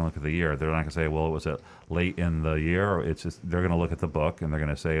car, they're going to look at the year. They're not going to say, well, was it late in the year? Or it's just, they're going to look at the book and they're going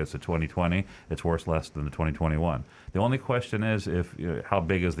to say it's a 2020, it's worth less than the 2021. The only question is how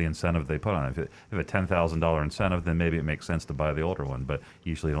big is the incentive they put on it. If a $10,000 incentive, then maybe it makes sense to buy the older one, but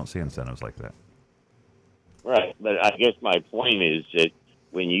usually you don't see incentives like that. Right, but I guess my point is that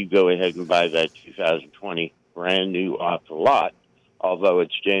when you go ahead and buy that 2020 brand new off the lot, although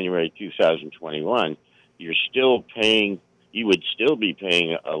it's January 2021, you're still paying. You would still be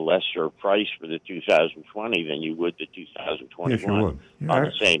paying a lesser price for the 2020 than you would the 2021 Yes, you would. Yeah, on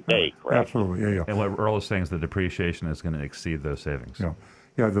the same day, correct? Absolutely, yeah. And what Earl is saying is the depreciation is going to exceed those savings.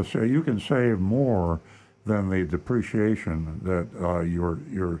 Yeah, you can save more than the depreciation that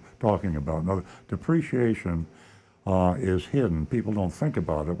you're talking about. Now, depreciation is hidden. People don't think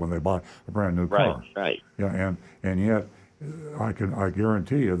about it when they buy a brand new car. Right. Yeah, and yet I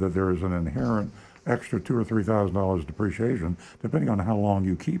guarantee you that there is an inherent extra $2,000 or $3,000 depreciation, depending on how long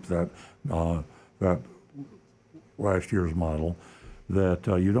you keep that last year's model, that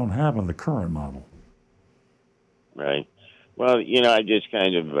you don't have in the current model. Right. Well, I just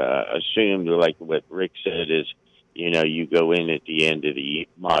kind of assumed, like what Rick said, is, you go in at the end of the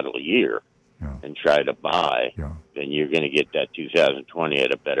model year and try to buy, then you're going to get that 2020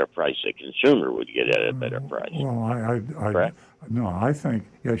 at a better price. The consumer would get it at a better price. Well, I think,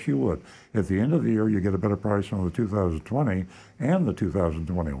 yes, you would. At the end of the year, you get a better price on the 2020 and the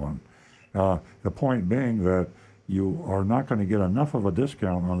 2021. The point being that you are not going to get enough of a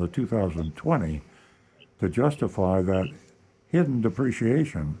discount on the 2020 to justify that hidden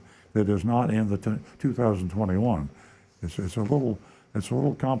depreciation that is not in the 2021. It's a little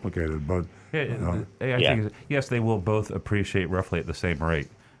complicated, but I think yes, they will both appreciate roughly at the same rate.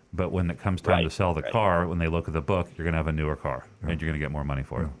 But when it comes time to sell the car, when they look at the book, you're going to have a newer car, and you're going to get more money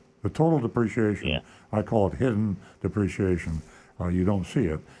for it. The total depreciation, I call it hidden depreciation. You don't see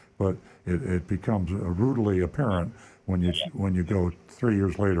it, but it becomes brutally apparent when you go 3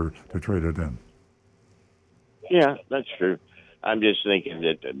 years later to trade it in. Yeah, that's true. I'm just thinking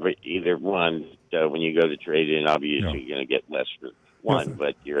that either one, when you go to trade in, obviously you're going to get less for one,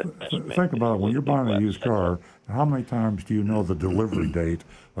 but your investment. Think about it. When you're buying a used car, how many times do you know the delivery date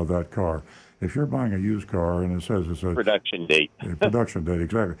of that car? If you're buying a used car and it says it's a production date,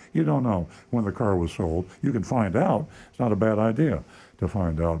 exactly. You don't know when the car was sold. You can find out. It's not a bad idea to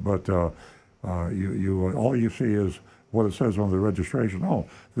find out, but you all you see is what it says on the registration. Oh,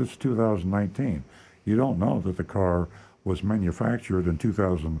 this is 2019. You don't know that the car was manufactured in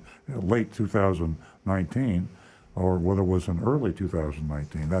late 2019, or whether it was in early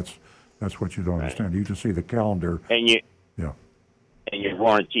 2019. That's what you don't understand. You just see the calendar. And your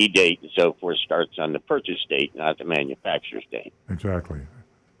warranty date and so forth starts on the purchase date, not the manufacturer's date. Exactly.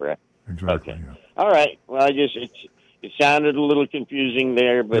 Correct. Exactly. Okay. All right. Well, it sounded a little confusing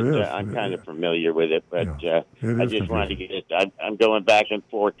there, but I'm kind of familiar with it. But I just wanted to get it. I'm going back and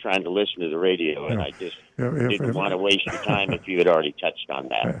forth trying to listen to the radio, and I just didn't want to waste your time if you had already touched on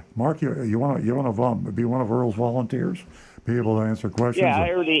that. Mark, you want to be one of Earl's volunteers? Be able to answer questions? Yeah,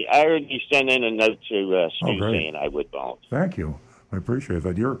 I already sent in a note to Stu saying I would volunteer. Thank you. I appreciate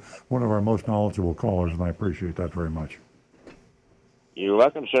that. You're one of our most knowledgeable callers, and I appreciate that very much. You're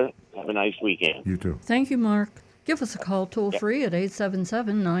welcome, sir. Have a nice weekend. You too. Thank you, Mark. Give us a call toll-free at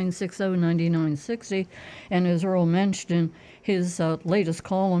 877-960-9960. And as Earl mentioned, his latest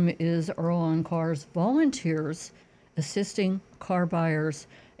column is Earl on Cars Volunteers Assisting Car Buyers.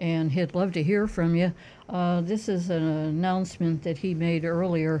 And he'd love to hear from you. This is an announcement that he made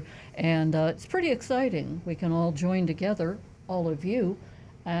earlier, and it's pretty exciting. We can all join together, all of you,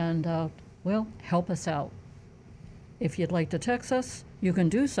 and, help us out. If you'd like to text us, you can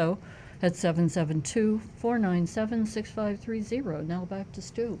do so at 772-497-6530. Now back to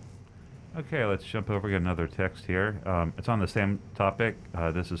Stu. Okay, let's jump over to another text here. It's on the same topic.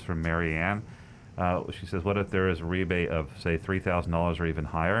 This is from Mary Ann. She says, what if there is a rebate of, say, $3,000 or even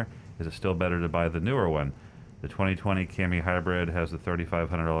higher? Is it still better to buy the newer one? The 2020 Camry Hybrid has a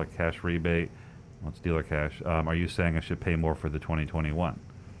 $3,500 cash rebate. Well, it's dealer cash. Are you saying I should pay more for the 2021?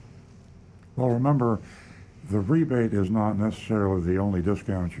 Well, remember, the rebate is not necessarily the only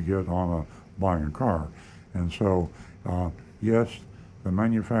discount you get on buying a car. And so, yes, the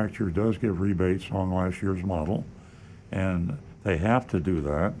manufacturer does give rebates on last year's model, and they have to do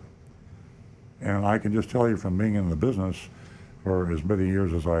that. And I can just tell you from being in the business for as many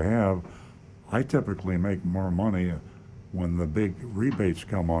years as I have, I typically make more money when the big rebates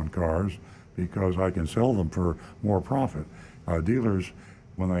come on cars because I can sell them for more profit. Dealers,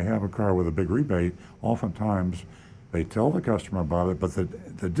 when they have a car with a big rebate, oftentimes they tell the customer about it, but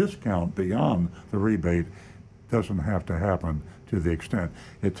the discount beyond the rebate doesn't have to happen to the extent.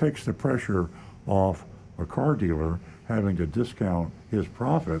 It takes the pressure off a car dealer having to discount his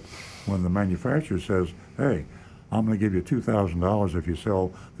profit when the manufacturer says, hey, I'm going to give you $2,000 if you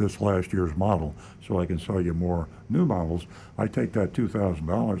sell this last year's model so I can sell you more new models. I take that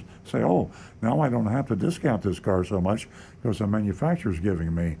 $2,000, say, oh, now I don't have to discount this car so much because the manufacturer's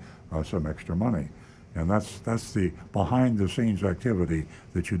giving me some extra money. And that's the behind-the-scenes activity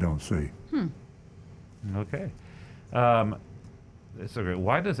that you don't see. Okay. It's okay.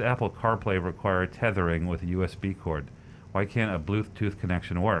 Why does Apple CarPlay require tethering with a USB cord? Why can't a Bluetooth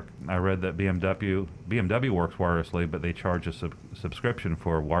connection work? I read that BMW works wirelessly, but they charge a subscription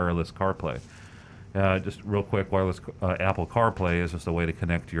for wireless CarPlay. Just real quick, wireless Apple CarPlay is just a way to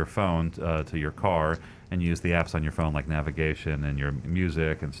connect your phone to your car and use the apps on your phone like navigation and your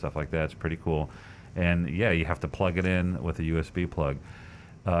music and stuff like that. It's pretty cool. And yeah, you have to plug it in with a USB plug.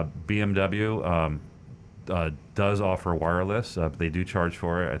 BMW does offer wireless. They do charge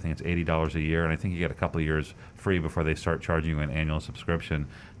for it. I think it's $80 a year, and I think you get a couple of years free before they start charging you an annual subscription,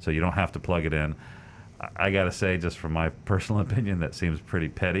 so you don't have to plug it in. I got to say, just from my personal opinion, that seems pretty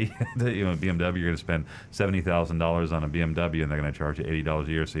petty. That, BMW, you're going to spend $70,000 on a BMW, and they're going to charge you $80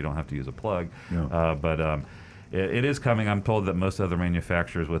 a year, so you don't have to use a plug. Yeah. It is coming. I'm told that most other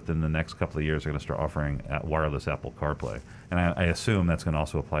manufacturers within the next couple of years are going to start offering wireless Apple CarPlay, and I assume that's going to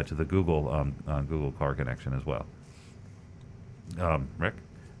also apply to the Google Google Car connection as well. Rick?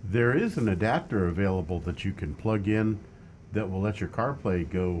 There is an adapter available that you can plug in that will let your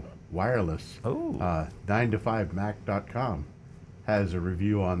CarPlay go wireless. 9to5mac.com has a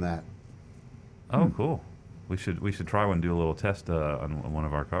review on that. Oh, cool. We should try one and do a little test on one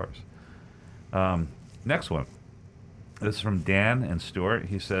of our cars. Next one. This is from Dan and Stuart.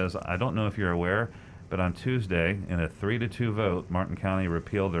 He says, I don't know if you're aware, but on Tuesday, in a 3-2 vote, Martin County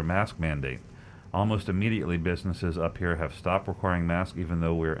repealed their mask mandate. Almost immediately, businesses up here have stopped requiring masks, even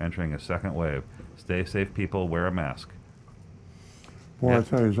though we're entering a second wave. Stay safe, people. Wear a mask. Boy, I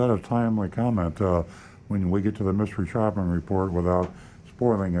tell you, is that a timely comment? When we get to the mystery shopping report, without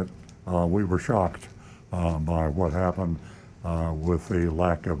spoiling it, we were shocked by what happened with the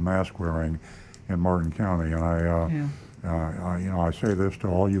lack of mask wearing in Martin County. And I say this to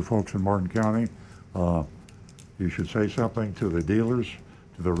all you folks in Martin County. You should say something to the dealers,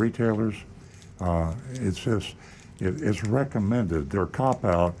 to the retailers. It's recommended. Their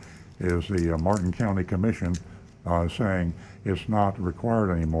cop-out is the Martin County Commission saying it's not required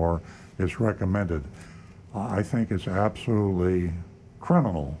anymore. It's recommended. I think it's absolutely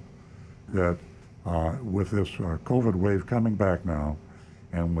criminal that with this COVID wave coming back now,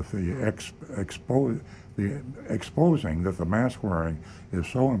 and with the exposing that the mask wearing is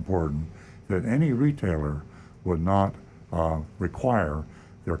so important, that any retailer would not require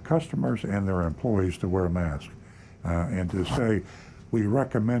their customers and their employees to wear a mask. And to say we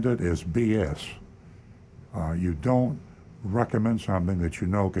recommend it is BS. You don't recommend something that you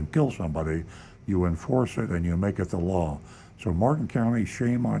know can kill somebody. You enforce it and you make it the law. So Martin County,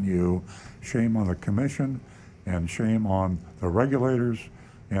 shame on you, shame on the commission, and shame on the regulators,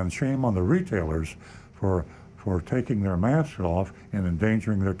 and shame on the retailers for taking their masks off and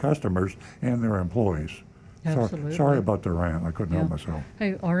endangering their customers and their employees. Absolutely. Sorry about the rant. I couldn't help myself.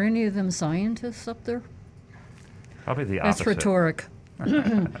 Hey, are any of them scientists up there? Probably the opposite. That's rhetoric.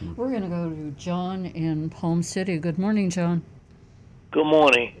 We're going to go to John in Palm City. Good morning, John. Good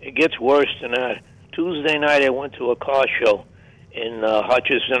morning. It gets worse than that. Tuesday night I went to a car show in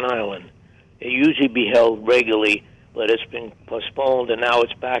Hutchinson Island. It usually be held regularly, but it's been postponed and now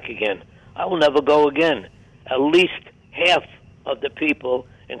it's back again. I will never go again. At least half of the people,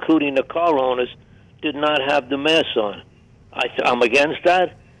 including the car owners, did not have the masks on. I'm against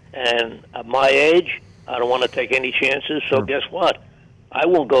that, and at my age, I don't want to take any chances, so guess what? I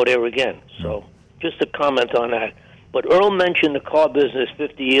won't go there again. So just a comment on that. But Earl mentioned the car business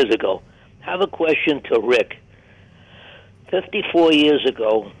 50 years ago. Have a question to Rick. 54 years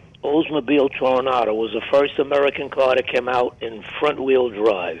ago, Oldsmobile Toronado was the first American car that came out in front-wheel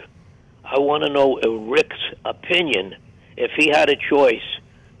drive. I want to know Rick's opinion. If he had a choice,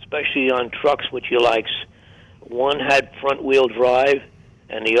 especially on trucks, which he likes, one had front-wheel drive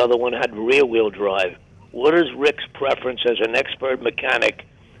and the other one had rear-wheel drive. What is Rick's preference as an expert mechanic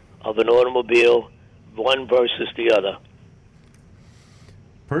of an automobile, one versus the other?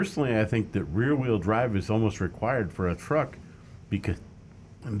 Personally, I think that rear-wheel drive is almost required for a truck because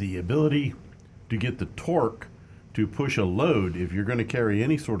the ability to get the torque to push a load, if you're going to carry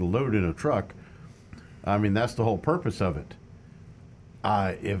any sort of load in a truck, I mean, that's the whole purpose of it.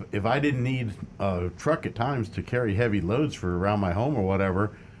 If I didn't need a truck at times to carry heavy loads for around my home or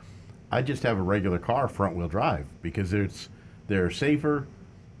whatever, I just have a regular car front-wheel drive because they're safer,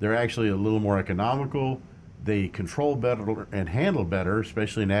 they're actually a little more economical, they control better and handle better,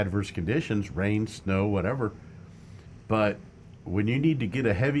 especially in adverse conditions, rain, snow, whatever. But when you need to get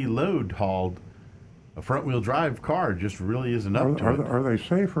a heavy load hauled, a front-wheel drive car just really isn't up to it. Are they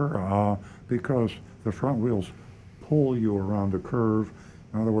safer because the front wheels pull you around the curve?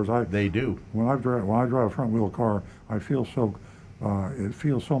 In other words, they do. When I drive a front-wheel car, I feel so it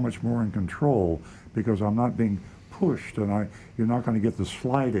feels so much more in control because I'm not being pushed, and you're not going to get the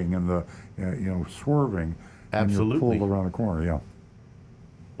sliding and the swerving when you're pulled around the corner. Yeah.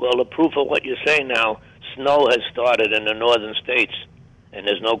 Well, the proof of what you're saying now, snow has started in the northern states, and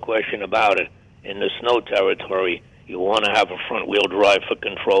there's no question about it. In the snow territory, you want to have a front-wheel drive for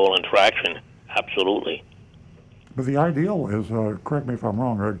control and traction. Absolutely. But the ideal is, correct me if I'm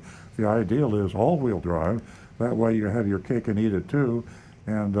wrong, Rick, the ideal is all-wheel drive. That way you have your cake and eat it too,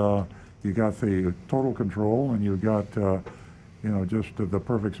 and you got the total control, and you've got, just the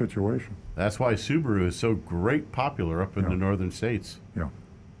perfect situation. That's why Subaru is so popular up in the northern states. Yeah.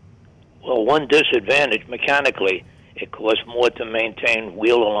 Well, one disadvantage mechanically, it costs more to maintain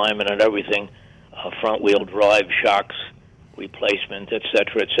wheel alignment and everything, front-wheel drive, shocks, replacement, et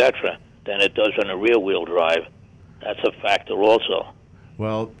cetera, than it does on a rear-wheel drive. That's a factor also.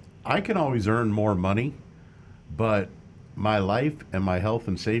 Well, I can always earn more money, but my life and my health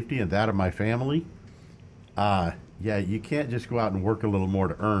and safety and that of my family, you can't just go out and work a little more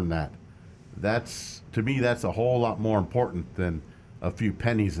to earn that. To me, that's a whole lot more important than a few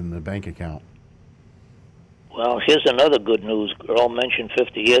pennies in the bank account. Well, here's another good news. Earl mentioned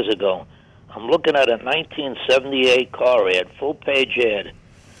 50 years ago. I'm looking at a 1978 car ad, full-page ad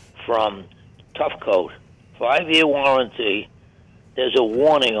from Tough Coat. 5-year warranty. There's a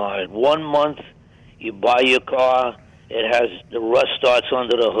warning on it. 1 month, you buy your car, it has the rust starts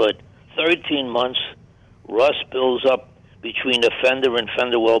under the hood. 13 months, rust builds up between the fender and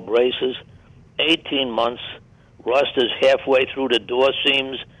fender well braces. 18 months, rust is halfway through the door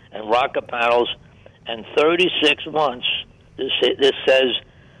seams and rocker panels. And 36 months, this says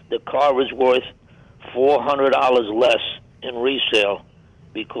the car is worth $400 less in resale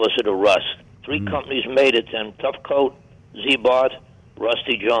because of the rust. Three companies made it then: Tough Coat, Z-Bart,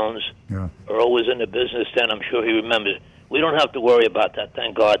 Rusty Jones. Yeah. Earl was in the business then. I'm sure he remembers. We don't have to worry about that,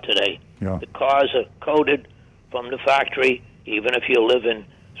 thank God, today. Yeah. The cars are coated from the factory, even if you live in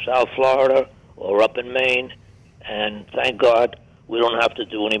South Florida or up in Maine. And thank God we don't have to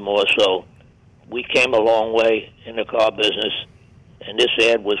do any more. So we came a long way in the car business. And this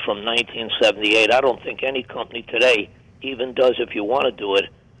ad was from 1978. I don't think any company today even does, if you want to do it,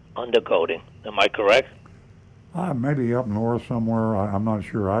 undercoating. Am I correct? Maybe up north somewhere. I'm not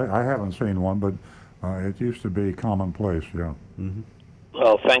sure. I haven't seen one, but it used to be commonplace, yeah. Mm-hmm.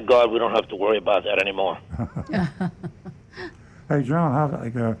 Well, thank God we don't have to worry about that anymore. Hey, John,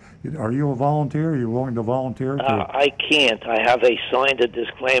 are you a volunteer? Are you willing to volunteer? I can't. I have signed a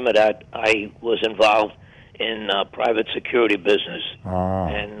disclaimer that I was involved in private security business,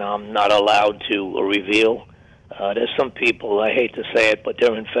 and I'm not allowed to reveal. There's some people, I hate to say it, but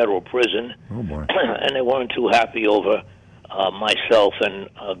they're in federal prison. Oh, boy. And they weren't too happy over myself and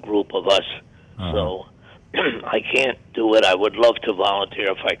a group of us. So I can't do it. I would love to volunteer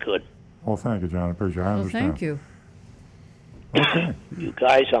if I could. Well, thank you, John. I appreciate it. I understand. Thank you. Okay. You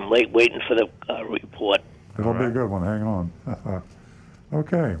guys, I'm waiting for the report. It'll be a good one. Hang on.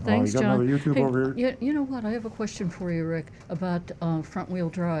 Okay. Thanks, you got John. another YouTube Hey, over here? You know what? I have a question for you, Rick, about front-wheel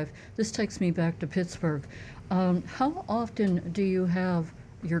drive. This takes me back to Pittsburgh. How often do you have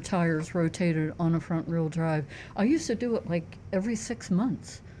your tires rotated on a front-wheel drive? I used to do it like every 6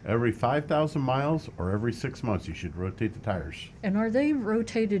 months. Every 5,000 miles or every 6 months, you should rotate the tires. And are they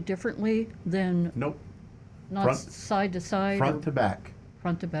rotated differently than? Nope. Not side to side? Front to back.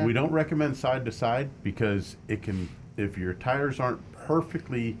 Front to back. We don't recommend side to side because it can, if your tires aren't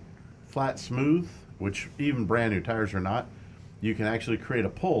perfectly flat smooth, which even brand new tires are not, you can actually create a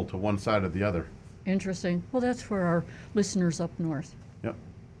pull to one side or the other. Interesting. Well, that's for our listeners up north. Yep.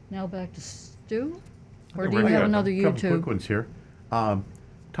 Now back to Stu? Or Okay, do you have another a couple YouTube? quick ones here.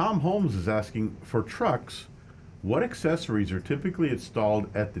 Tom Holmes is asking, for trucks, what accessories are typically installed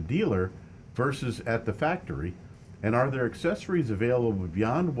at the dealer versus at the factory? And are there accessories available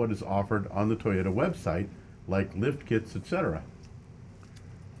beyond what is offered on the Toyota website, like lift kits, etc.?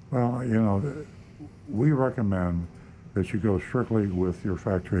 Well, we recommend that you go strictly with your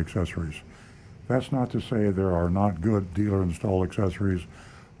factory accessories. That's not to say there are not good dealer-installed accessories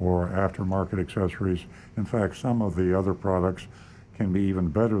or aftermarket accessories. In fact, some of the other products can be even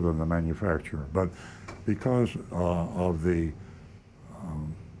better than the manufacturer. But because of the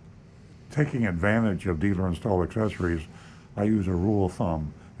taking advantage of dealer-installed accessories, I use a rule of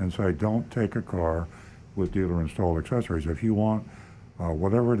thumb and say don't take a car with dealer-installed accessories. If you want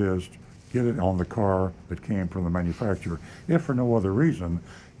whatever it is, get it on the car that came from the manufacturer. If for no other reason,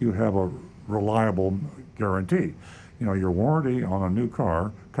 you have a reliable guarantee. Your warranty on a new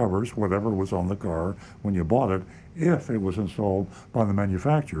car covers whatever was on the car when you bought it, if it was installed by the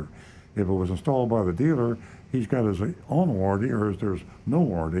manufacturer. If it was installed by the dealer, he's got his own warranty, or there's no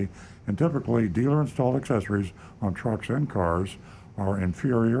warranty. And typically, dealer-installed accessories on trucks and cars are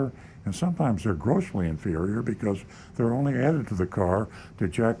inferior, and sometimes they're grossly inferior because they're only added to the car to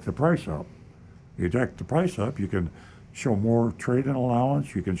jack the price up. You jack the price up, you can show more trade-in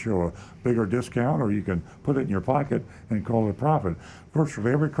allowance, you can show a bigger discount, or you can put it in your pocket and call it a profit.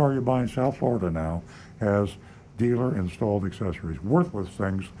 Virtually every car you buy in South Florida now has dealer-installed accessories, worthless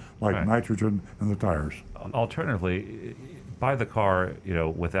things like nitrogen in the tires. Alternatively, buy the car,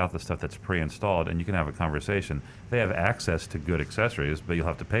 without the stuff that's pre-installed, and you can have a conversation. They have access to good accessories, but you'll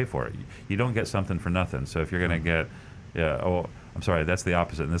have to pay for it. You don't get something for nothing. So if you're going to get, I'm sorry, that's the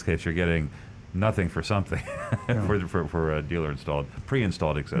opposite. In this case, you're getting nothing for something for dealer-installed,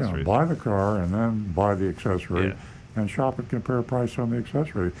 pre-installed accessories. Buy the car and then buy the accessory, and shop and compare price on the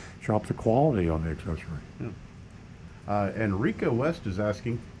accessory. Shop the quality on the accessory. Enrica West is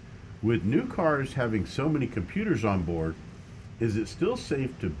asking, with new cars having so many computers on board, is it still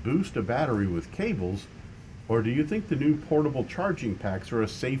safe to boost a battery with cables, or do you think the new portable charging packs are a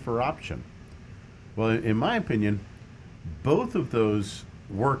safer option? Well, in my opinion, both of those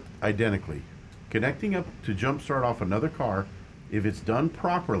work identically. Connecting up to jumpstart off another car, if it's done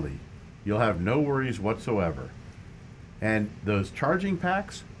properly, you'll have no worries whatsoever. And those charging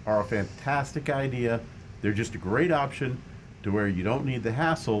packs are a fantastic idea. They're just a great option to where you don't need the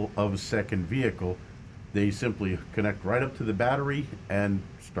hassle of a second vehicle. They simply connect right up to the battery and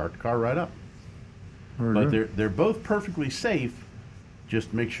start the car right up. But they're both perfectly safe.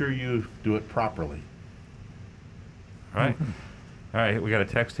 Just make sure you do it properly. All right, we got a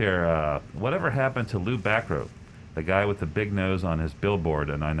text here. Whatever happened to Lou Backrope, the guy with the big nose on his billboard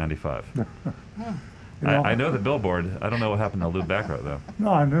at 995? I know the billboard. I don't know what happened to Lou Backrope, though.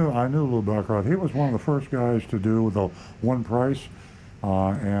 No, I knew Lou Backrope. He was one of the first guys to do the one price,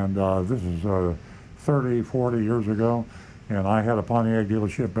 and this is 30, 40 years ago, and I had a Pontiac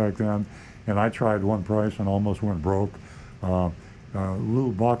dealership back then, and I tried one price and almost went broke.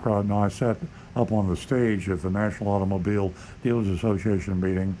 Lou Baccarat and I sat up on the stage at the National Automobile Dealers Association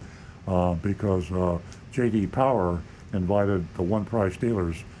meeting because J.D. Power invited the one-price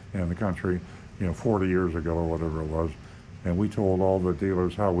dealers in the country, 40 years ago or whatever it was, and we told all the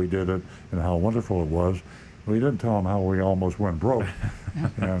dealers how we did it and how wonderful it was. We didn't tell them how we almost went broke,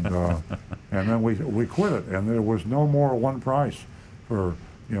 and then we quit it, and there was no more one price for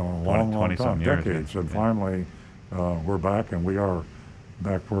a long time, decades, and finally we're back, and we are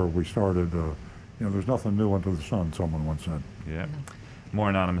back where we started. There's nothing new under the sun, someone once said. Yeah. More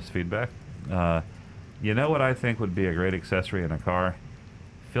anonymous feedback. You know what I think would be a great accessory in a car?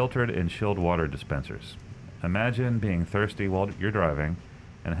 Filtered and chilled water dispensers. Imagine being thirsty while you're driving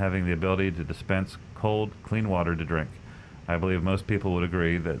and having the ability to dispense cold, clean water to drink. I believe most people would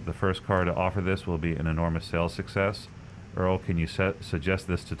agree that the first car to offer this will be an enormous sales success. Earl, can you suggest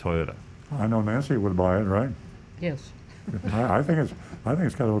this to Toyota? I know Nancy would buy it, right? Yes. I think it's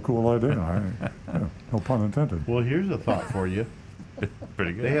kind of a cool idea. No pun intended. Well, here's a thought for you.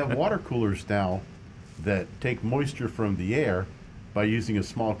 Pretty good. They have water coolers now that take moisture from the air by using a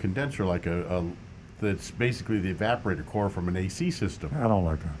small condenser, like that's basically the evaporator core from an AC system. I don't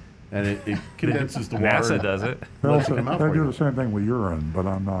like that. And it condenses the water. NASA does it. They do the same thing with urine, but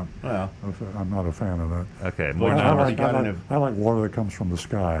I'm not. Well, I'm not a fan of that. Okay, more I like water that comes from the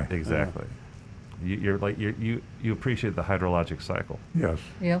sky. Exactly. You appreciate the hydrologic cycle. Yes.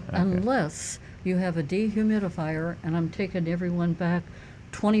 Yeah, Okay. unless you have a dehumidifier, and I'm taking everyone back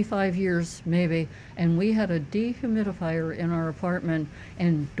 25 years maybe, and we had a dehumidifier in our apartment,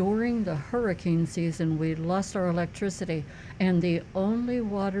 and during the hurricane season we lost our electricity, and the only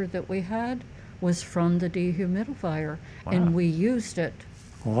water that we had was from the dehumidifier. Wow. And we used it.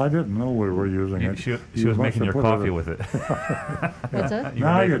 Well, I didn't know we were using it. She was making your coffee with it. What's that? You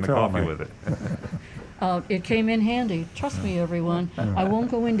Now were you making the tell coffee me. with it. It came in handy. Trust me, everyone. I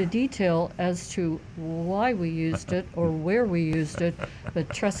won't go into detail as to why we used it or where we used it, but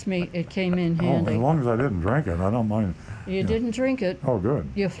trust me, it came in Oh, handy. as long as I didn't drink it, I don't mind. You didn't drink it. Oh, good.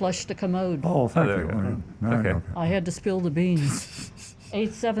 You flushed the commode. Oh, thank there you. you go. Now, Okay. I had to spill the beans.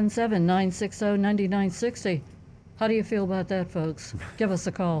 877-960-9960. How do you feel about that, folks? Give us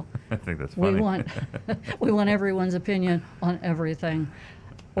a call. I think that's funny. We want everyone's opinion on everything.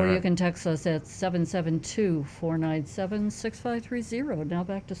 Or All you right. can text us at 772-497-6530. Now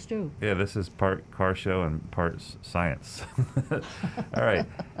back to Stu. Yeah, this is part car show and part science. All right.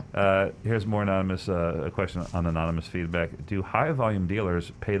 Here's more anonymous, a question on anonymous feedback. Do high volume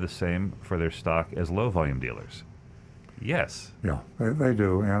dealers pay the same for their stock as low volume dealers? Yes. Yeah, they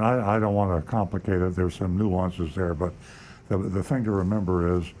do, and I don't want to complicate it. There's some nuances there, but the thing to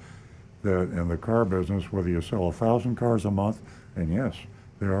remember is that in the car business, whether you sell 1,000 cars a month, and yes,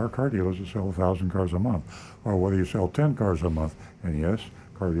 there are car dealers that sell 1,000 cars a month, or whether you sell 10 cars a month, and yes,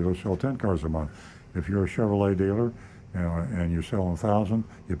 car dealers sell 10 cars a month. If you're a Chevrolet dealer and you're selling 1,000,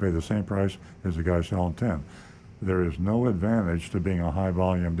 you pay the same price as the guy selling 10. There is no advantage to being a high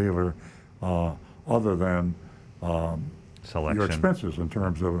volume dealer other than selection. Your expenses in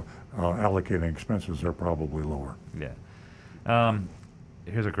terms of allocating expenses are probably lower. Yeah.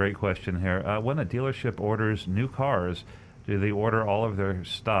 Here's a great question here. When a dealership orders new cars, do they order all of their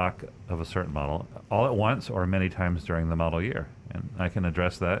stock of a certain model all at once or many times during the model year? And I can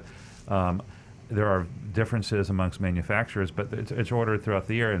address that. There are differences amongst manufacturers, but it's ordered throughout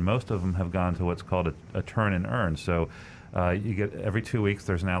the year, and most of them have gone to what's called a turn and earn. So you get every 2 weeks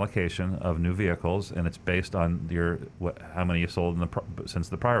there's an allocation of new vehicles, and it's based on how many you sold since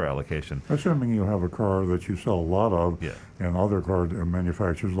the prior allocation. Assuming you have a car that you sell a lot of, yeah. And other car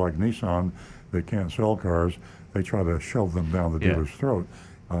manufacturers like Nissan that can't sell cars, they try to shove them down the dealer's throat.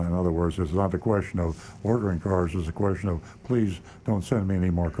 In other words, it's not a question of ordering cars, it's a question of please don't send me any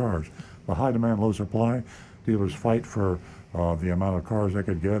more cars. The high demand, low supply, dealers fight for the amount of cars they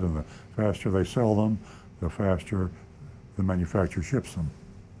could get, and the faster they sell them, the faster the manufacturer ships them.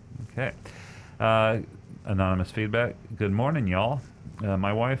 Okay. Anonymous feedback. Good morning, y'all.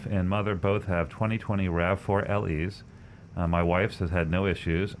 My wife and mother both have 2020 RAV4 LEs. My wife's has had no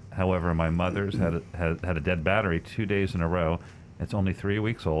issues. However, my mother's had a dead battery 2 days in a row. It's only 3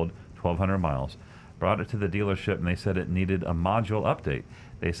 weeks old, 1,200 miles. Brought it to the dealership, and they said it needed a module update.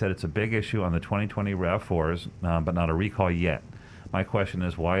 They said it's a big issue on the 2020 RAV4s, but not a recall yet. My question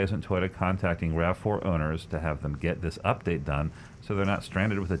is, why isn't Toyota contacting RAV4 owners to have them get this update done so they're not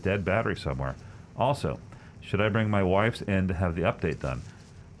stranded with a dead battery somewhere? Also, should I bring my wife's in to have the update done?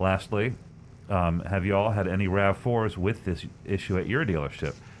 Lastly, have you all had any RAV4s with this issue at your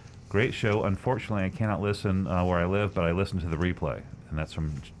dealership? Great show. Unfortunately, I cannot listen where I live, but I listen to the replay. And that's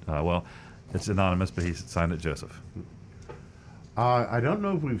from, it's anonymous, but he's signed it Joseph. I don't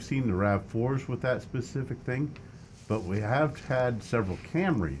know if we've seen the RAV4s with that specific thing, but we have had several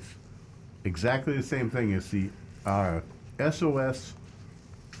Camrys. Exactly the same thing as the SOS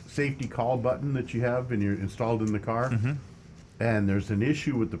safety call button that you have and you're installed in the car. Mm-hmm. And there's an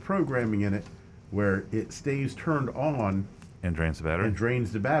issue with the programming in it where it stays turned on and drains the battery? And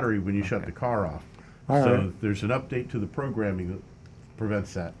drains the battery when you shut the car off. So there's an update to the programming that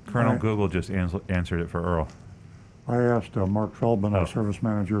prevents that. Colonel Google just answered it for Earl. I asked Mark Feldman, our service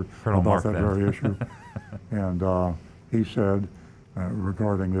manager, Colonel about Mark that very issue. And he said,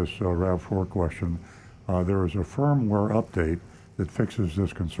 regarding this RAV4 question, there is a firmware update that fixes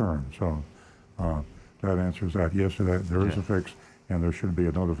this concern. So that answers that. Yes, there is a fix, and there should be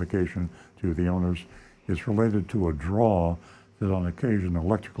a notification to the owners. It's related to a draw that on occasion,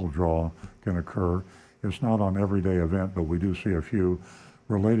 electrical draw can occur. It's not on everyday event, but we do see a few.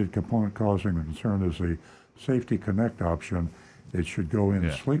 Related component causing the concern is the Safety Connect option. It should go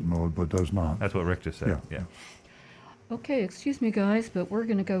in sleep mode, but does not. That's what Rick just said. Yeah. Okay, excuse me, guys, but we're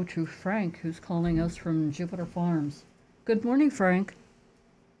going to go to Frank, who's calling us from Jupiter Farms. Good morning, Frank.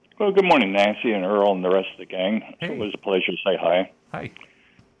 Well, good morning, Nancy and Earl and the rest of the gang. Hey. It was a pleasure to say hi. Hi.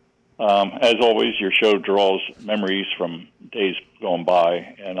 As always, your show draws memories from days gone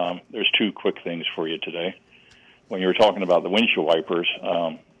by, and there's two quick things for you today. When you were talking about the windshield wipers,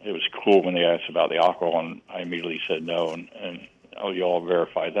 it was cool when they asked about the alcohol, and I immediately said no, and you all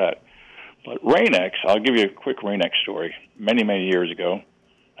verified that. But Rain-X, I'll give you a quick Rain-X story. Many, many years ago,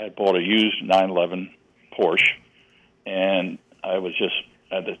 I had bought a used 911 Porsche, and I was just,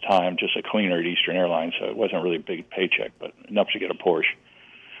 at the time, just a cleaner at Eastern Airlines, so it wasn't really a big paycheck, but enough to get a Porsche.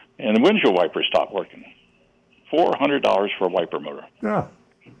 And the windshield wipers stopped working. $400 for a wiper motor. Yeah.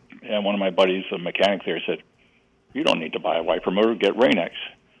 And one of my buddies, a mechanic there, said, you don't need to buy a wiper motor, get Rain-X.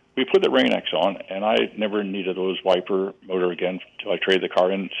 We put the Rain-X on, and I never needed those wiper motor again until I traded the car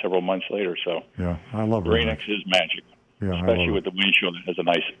in several months later. So yeah, I love Rain-X is magic, especially with the windshield that has a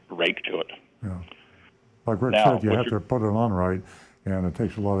nice rake to it. Yeah. Like Rick said, you have to put it on right, and it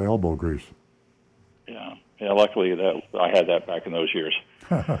takes a lot of elbow grease. Yeah. Luckily, I had that back in those years.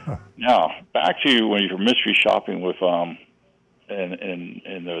 Now, back to when you're mystery shopping with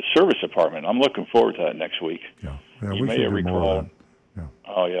in the service department. I'm looking forward to that next week. Yeah, you may recall. Yeah.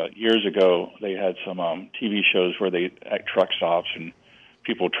 Oh yeah, years ago they had some TV shows where they at truck stops and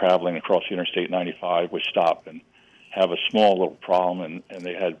people traveling across the Interstate 95 would stop and have a small little problem, and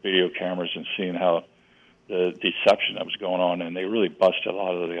they had video cameras and seeing how the deception that was going on, and they really busted a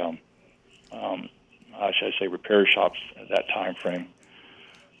lot of the should I say repair shops at that time frame.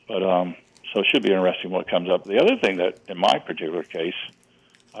 But so it should be interesting what comes up. The other thing that, in my particular case,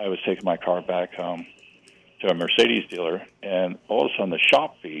 I was taking my car back to a Mercedes dealer, and all of a sudden the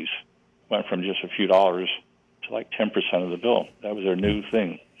shop fees went from just a few dollars to like 10% of the bill. That was their new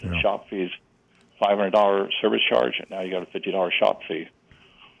thing. The shop fees, $500 service charge, and now you got a $50 shop fee.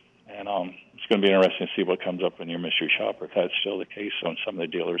 And it's going to be interesting to see what comes up in your mystery shopper, if that's still the case on some of the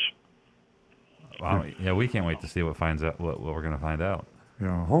dealers. Wow. Yeah, we can't wait to see what we're going to find out.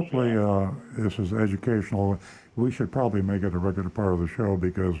 Yeah, hopefully this is educational. We should probably make it a regular part of the show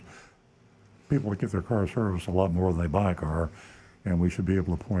because people get their car serviced a lot more than they buy a car, and we should be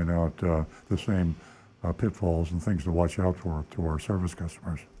able to point out the same pitfalls and things to watch out for to our service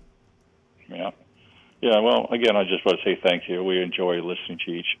customers. Yeah. Yeah, well, again, I just want to say thank you. We enjoy listening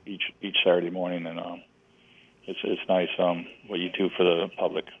to each Saturday morning, and it's nice what you do for the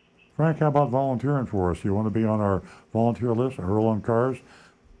public. Frank, how about volunteering for us? You want to be on our volunteer list, Earl on Cars?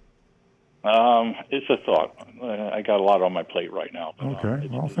 It's a thought. I got a lot on my plate right now. But, okay,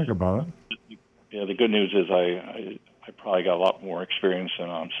 well, think about it. Yeah, the good news is I probably got a lot more experience than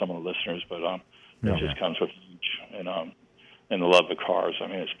some of the listeners, but it just comes with age and the love of cars. I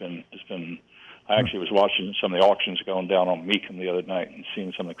mean, it's been. I actually was watching some of the auctions going down on Meekum the other night and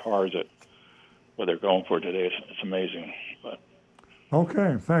seeing some of the cars what they're going for today. It's amazing. But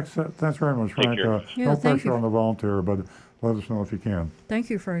okay, thanks very much, Frank. No pressure on the volunteer, but let us know if you can. Thank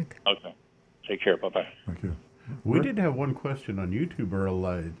you, Frank. Okay. Take care. Bye-bye. Thank you. We did have one question on YouTube, Earl.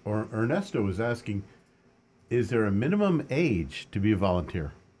 Ernesto was asking, is there a minimum age to be a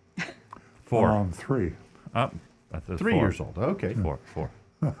volunteer? 4. 3. That's 3 4. years old. Okay. 4.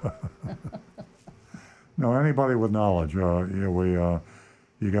 No, anybody with knowledge. You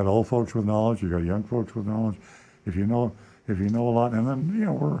got old folks with knowledge. You got young folks with knowledge. If you know a lot, and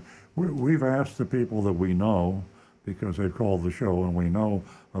then we've asked the people that we know because they've called the show and we know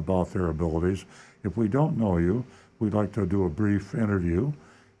about their abilities. If we don't know you, we'd like to do a brief interview,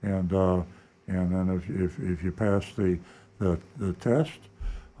 and then if you pass the test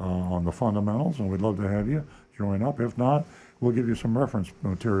on the fundamentals, and we'd love to have you join up. If not, we'll give you some reference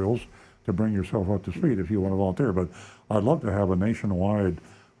materials to bring yourself up to speed if you want to volunteer. But I'd love to have a nationwide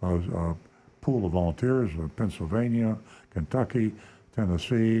pool of volunteers in Pennsylvania, Kentucky,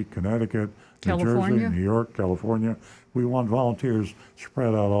 Tennessee, Connecticut, California. New Jersey, New York, California. We want volunteers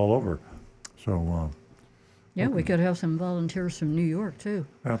spread out all over. So yeah, we could have some volunteers from New York too.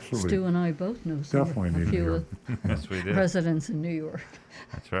 Absolutely. Stu and I both know some Definitely a few Yes, we do. residents in New York.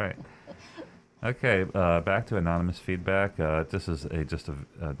 That's right. Okay, back to anonymous feedback. This is just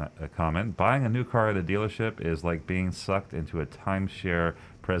a comment. Buying a new car at a dealership is like being sucked into a timeshare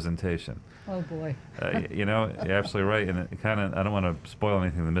presentation. Oh boy. You're absolutely right. And it kind of, I don't want to spoil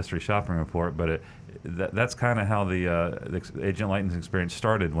anything in the mystery shopping report, but that's kind of how the Agent Layton's experience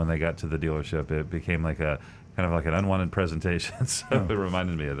started when they got to the dealership. It became like a kind of like an unwanted presentation. So it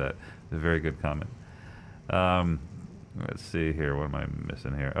reminded me of that. It's a very good comment. Let's see here. What am I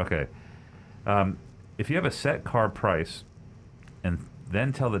missing here? Okay. If you have a set car price and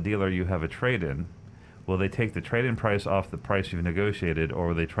then tell the dealer you have a trade-in, will they take the trade-in price off the price you've negotiated, or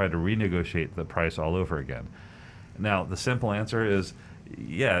will they try to renegotiate the price all over again? Now, the simple answer is,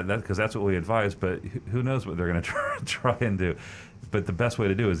 yeah, because that's what we advise, but who knows what they're going to try and do. But the best way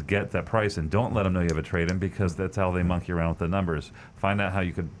to do is get that price and don't let them know you have a trade-in, because that's how they monkey around with the numbers. Find out how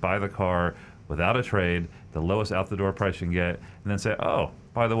you could buy the car without a trade, the lowest out-the-door price you can get, and then say, oh,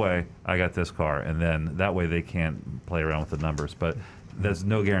 by the way, I got this car. And then that way they can't play around with the numbers. But there's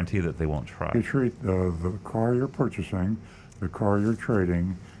no guarantee that they won't try. You treat the car you're purchasing, the car you're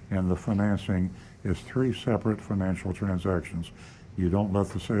trading, and the financing as 3 separate financial transactions. You don't let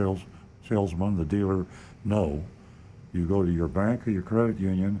the salesman, the dealer, know. You go to your bank or your credit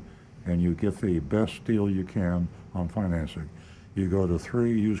union, and you get the best deal you can on financing. You go to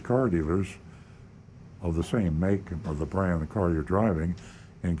 3 used car dealers of the same make or the brand of the car you're driving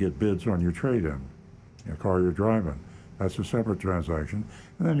and get bids on your trade-in, the car you're driving. That's a separate transaction.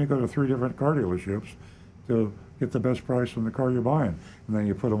 And then you go to 3 different car dealerships to get the best price on the car you're buying. And then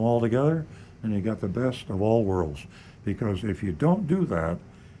you put them all together and you got the best of all worlds. Because if you don't do that,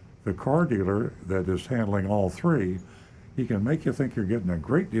 the car dealer that is handling all 3, he can make you think you're getting a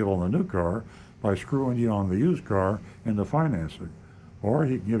great deal on the new car by screwing you on the used car into financing. Or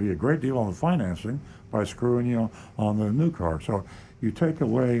he can give you a great deal on the financing by screwing you on the new car. So you take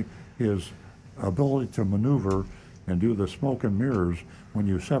away his ability to maneuver and do the smoke and mirrors when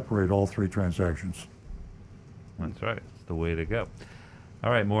you separate all 3 transactions. That's right. It's the way to go. All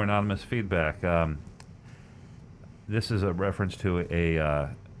right, more anonymous feedback. This is a reference to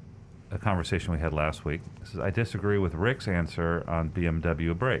a conversation we had last week. This is, I disagree with Rick's answer on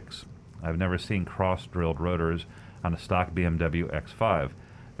BMW brakes. I've never seen cross-drilled rotors on a stock BMW X5.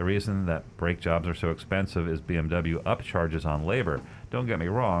 The reason that brake jobs are so expensive is BMW upcharges on labor. Don't get me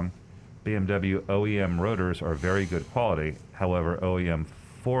wrong, BMW OEM rotors are very good quality. However, OEM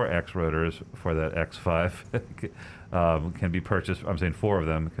 4X rotors for that X5 can be purchased, I'm saying 4 of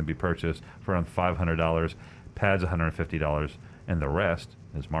them can be purchased for around $500, pads $150, and the rest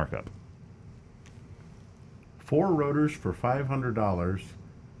is markup. 4 rotors for $500,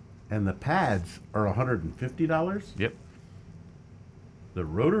 and the pads are $150? Yep. The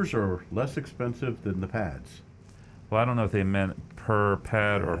rotors are less expensive than the pads. Well, I don't know if they meant per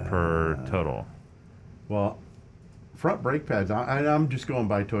pad or per total. Well, front brake pads, I'm just going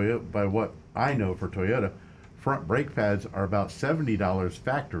by Toyota, by what I know for Toyota. Front brake pads are about $70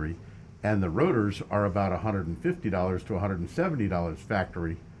 factory, and the rotors are about $150 to $170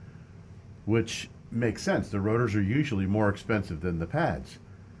 factory, which makes sense. The rotors are usually more expensive than the pads.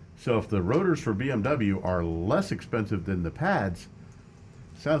 So if the rotors for BMW are less expensive than the pads,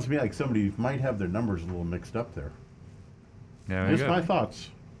 sounds to me like somebody might have their numbers a little mixed up there. Just my thoughts.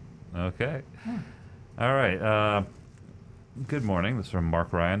 Okay. All right. Good morning. This is from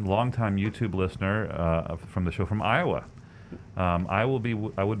Mark Ryan, longtime YouTube listener from the show from Iowa. I would be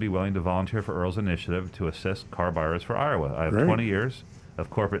willing to volunteer for Earl's initiative to assist car buyers for Iowa. I have 20 years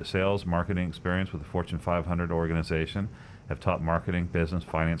of corporate sales marketing experience with the Fortune 500 organization. I've taught marketing, business,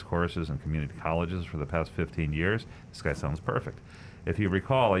 finance courses in community colleges for the past 15 years. This guy sounds perfect. If you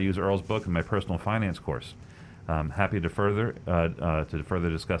recall, I use Earl's book in my personal finance course. I'm happy to further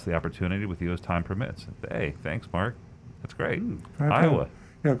discuss the opportunity with you as time permits. Hey, thanks, Mark. That's great. Iowa.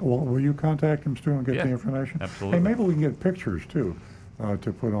 Yeah, well, will you contact him, Stu, and get the information? Absolutely. Hey, maybe we can get pictures, too,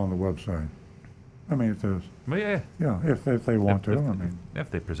 to put on the website. I mean, if there's... Well, yeah. Yeah, if they want to, I mean... If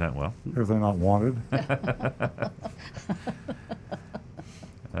they present well. If they're not wanted.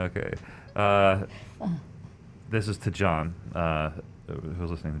 Okay. This is to John, who was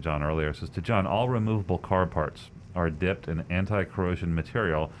listening to John earlier. It says, to John, all removable car parts are dipped in anti-corrosion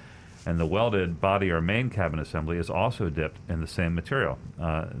material, and the welded body or main cabin assembly is also dipped in the same material.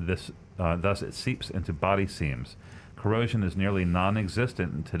 Thus, it seeps into body seams. Corrosion is nearly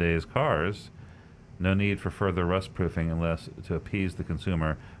non-existent in today's cars. No need for further rust proofing unless to appease the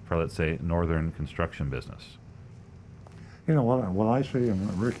consumer for, let's say, northern construction business. You know, what I see,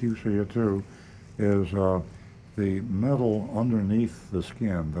 and Rick, you see it too, is the metal underneath the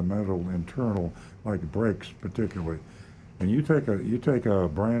skin, the metal internal, like brakes particularly. And you take a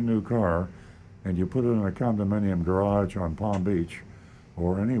brand new car and you put it in a condominium garage on Palm Beach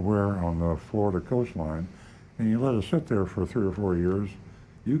or anywhere on the Florida coastline, and you let it sit there for 3 or 4 years,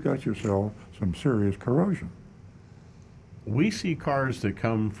 you got yourself some serious corrosion. We see cars that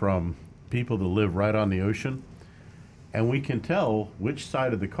come from people that live right on the ocean, and we can tell which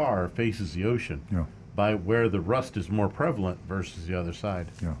side of the car faces the ocean by where the rust is more prevalent versus the other side.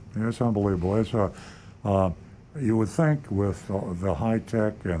 Yeah, it's unbelievable. It's you would think with the high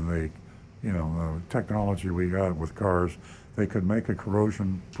tech and the technology we got with cars, they could make a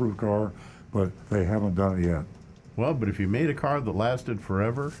corrosion-proof car, but they haven't done it yet. Well, but if you made a car that lasted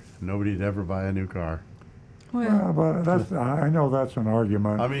forever, nobody'd ever buy a new car. Well, but I know that's an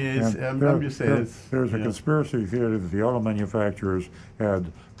argument. I mean, I'm just saying. There's a conspiracy theory that the auto manufacturers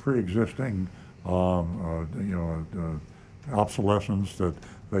had pre-existing, obsolescence, that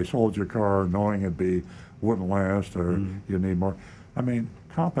they sold your car knowing it wouldn't last, or you need more. I mean,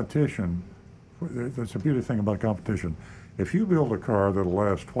 competition. That's a beautiful thing about competition. If you build a car that'll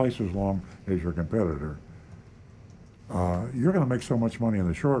last twice as long as your competitor, you're going to make so much money in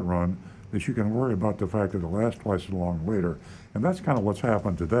the short run that you can worry about the fact that it'll last twice as long later. And that's kind of what's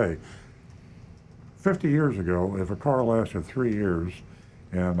happened today. 50 years ago, if a car lasted 3 years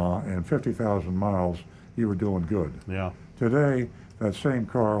and 50,000 miles, you were doing good. Yeah. Today, that same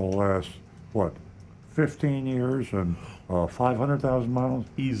car will last, 15 years and 500,000 miles?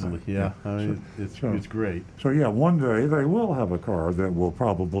 Easily, yeah. I mean, it's great. So, yeah, one day they will have a car that will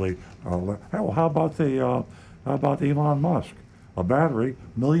probably, how about Elon Musk? A battery,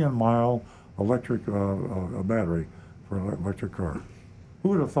 million-mile electric battery for an electric car. Who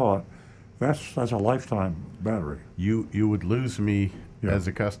would have thought that's a lifetime battery? You would lose me as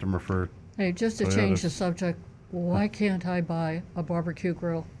a customer for. Hey, just to change the subject, why can't I buy a barbecue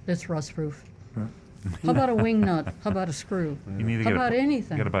grill that's rust-proof? How about a wing nut? How about a screw? You need to How about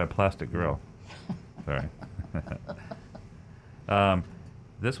anything? You got to buy a plastic grill. Sorry.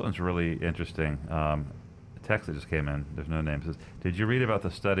 This one's really interesting. Text that just came in, there's no name, says, did you read about the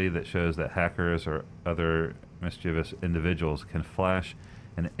study that shows that hackers or other mischievous individuals can flash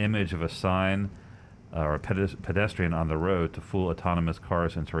an image of a sign or a pedestrian on the road to fool autonomous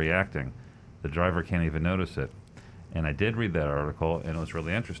cars into reacting? The driver can't even notice it. And I did read that article, and it was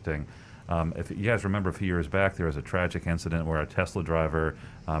really interesting. If you guys remember, a few years back, there was a tragic incident where a Tesla driver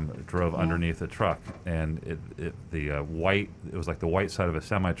drove underneath a truck, and it was like the white side of a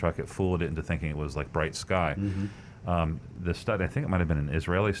semi-truck. It fooled it into thinking it was like bright sky. The study, I think it might have been an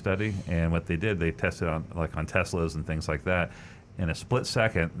Israeli study, and what they did, they tested on Teslas and things like that. In a split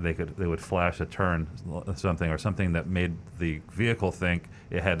second, they would flash a turn something that made the vehicle think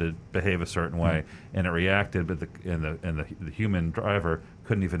it had to behave a certain way, and it reacted, but the human driver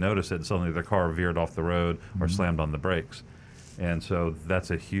couldn't even notice it, and suddenly the car veered off the road or slammed on the brakes. And so that's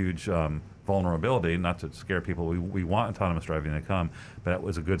a huge vulnerability, not to scare people. We want autonomous driving to come, but that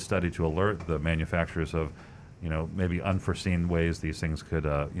was a good study to alert the manufacturers of, maybe unforeseen ways these things could,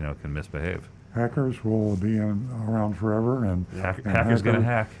 can misbehave. Hackers will be around forever, and hackers going to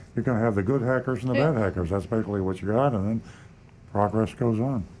hack. You're going to have the good hackers and the bad hackers. That's basically what you got, and then progress goes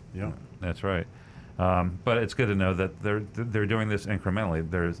on. Yeah, that's right. But it's good to know that they're doing this incrementally.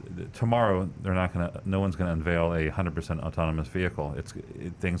 Tomorrow no one's going to unveil a 100% autonomous vehicle. It's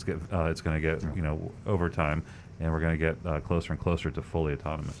going to get over time, and we're going to get closer and closer to fully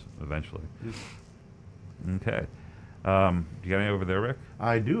autonomous eventually. Okay. You got any over there, Rick?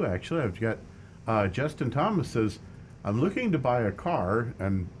 I do actually. I've got Justin Thomas says, I'm looking to buy a car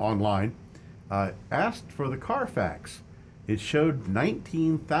and online asked for the Carfax. It showed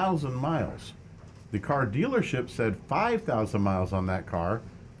 19,000 miles. The car dealership said 5,000 miles on that car.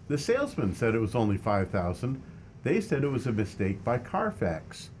 The salesman said it was only 5,000. They said it was a mistake by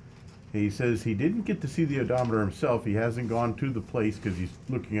Carfax. He says he didn't get to see the odometer himself. He hasn't gone to the place because he's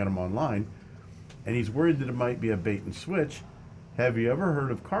looking at them online. And he's worried that it might be a bait and switch. Have you ever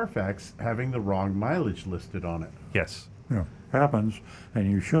heard of Carfax having the wrong mileage listed on it? Yes. Yeah, happens, and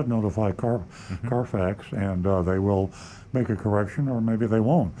you should notify Carfax, and they will make a correction, or maybe they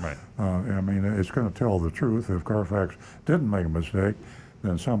won't. Right. I mean, it's going to tell the truth. If Carfax didn't make a mistake,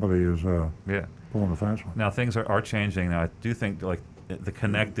 then somebody is pulling the fast one. Now, things are changing. Now, I do think, like,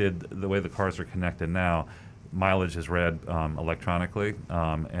 the way the cars are connected now, mileage is read electronically,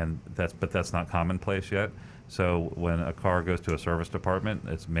 and that's not commonplace yet. So when a car goes to a service department,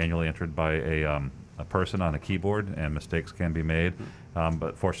 it's manually entered by a person on a keyboard, and mistakes can be made.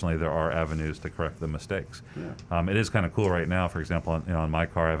 But fortunately, there are avenues to correct the mistakes. Yeah. It is kind of cool right now. For example, on my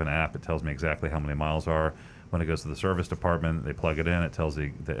car, I have an app. It tells me exactly how many miles are. When it goes to the service department, they plug it in. It tells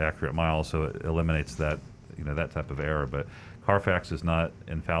the accurate miles, so it eliminates that type of error. But Carfax is not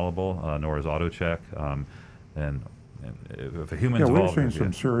infallible, nor is AutoCheck. And if a human's involved, we've seen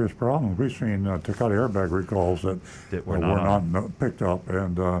some serious problems. We've seen Takata airbag recalls that were not picked up,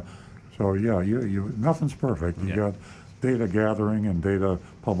 and so nothing's perfect. You got data gathering and data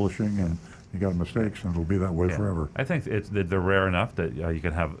publishing, and you got mistakes, and it'll be that way forever. I think they're rare enough that you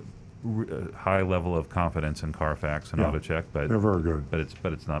can have a high level of confidence in Carfax and AutoCheck, but they're very good.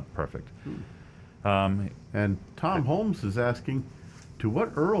 But it's not perfect. And Tom Holmes is asking, to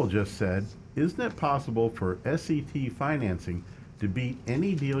what Earl just said, isn't it possible for SET financing to beat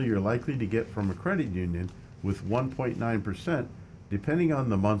any deal you're likely to get from a credit union with 1.9%, depending on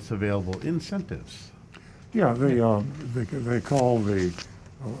the month's available incentives? Yeah, they call them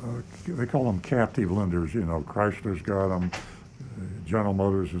captive lenders. Chrysler's got them, General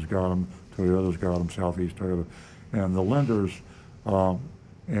Motors has got them, Toyota's got them, Southeast Toyota, and the lenders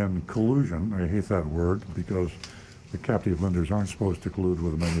in collusion. I hate that word because the captive lenders aren't supposed to collude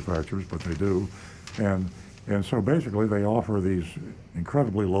with the manufacturers, but they do. And so basically they offer these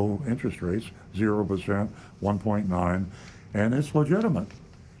incredibly low interest rates, 0%, 1.9, and it's legitimate.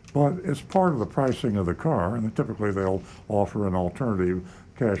 But it's part of the pricing of the car, and typically they'll offer an alternative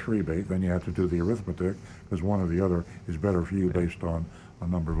cash rebate. Then you have to do the arithmetic, because one or the other is better for you based on a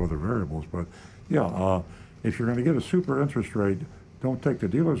number of other variables. But if you're going to get a super interest rate, don't take the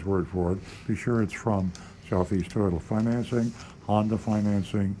dealer's word for it. Be sure it's from Southeast Toyota Financing, Honda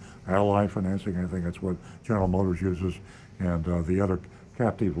Financing, Ally Financing. I think that's what General Motors uses, and the other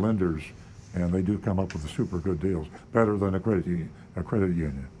captive lenders, and they do come up with super good deals, better than a credit union.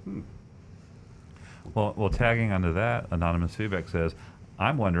 Well, tagging onto that, Anonymous Feedback says,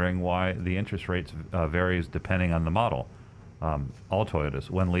 I'm wondering why the interest rates varies depending on the model. All Toyotas,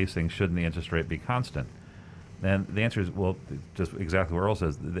 when leasing, shouldn't the interest rate be constant? And the answer is, well, just exactly what Earl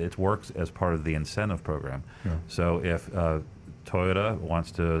says. It works as part of the incentive program. Yeah. So if Toyota wants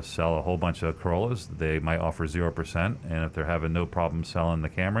to sell a whole bunch of Corollas, they might offer 0%. And if they're having no problem selling the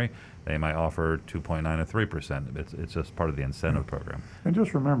Camry, they might offer 2.9 or 3%. It's just part of the incentive program. And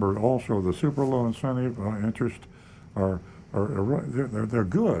just remember, also, the super low incentive interest they're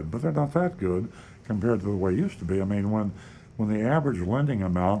good, but they're not that good compared to the way it used to be. I mean, when the average lending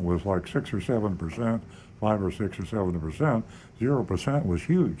amount was like 6 or 7% 5 or 6 or 7%. 0% was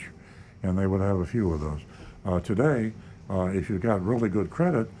huge, and they would have a few of those. Today, if you've got really good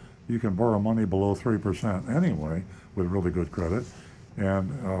credit, you can borrow money below 3% anyway with really good credit. And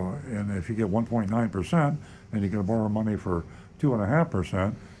if you get 1.9% and you can borrow money for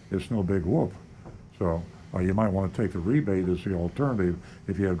 2.5%, it's no big whoop. So you might want to take the rebate as the alternative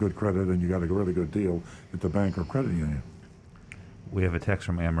if you have good credit and you got a really good deal at the bank or credit union. We have a text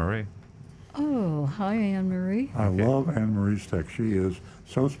from Anne Marie. Oh, hi, Anne Marie. I love Anne Marie's text. She is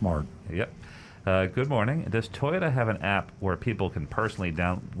so smart. Yep. Good morning. Does Toyota have an app where people can personally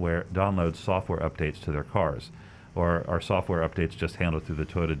download software updates to their cars? Or are software updates just handled through the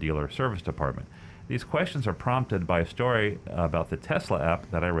Toyota dealer service department? These questions are prompted by a story about the Tesla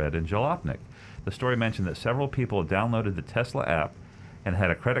app that I read in Jalopnik. The story mentioned that several people downloaded the Tesla app and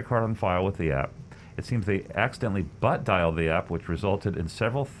had a credit card on file with the app. It seems they accidentally butt dialed the app, which resulted in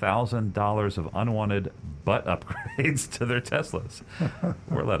several $1,000s of unwanted butt upgrades to their Teslas.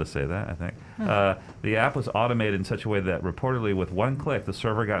 We're allowed to say that, I think. The app was automated in such a way that reportedly with one click, the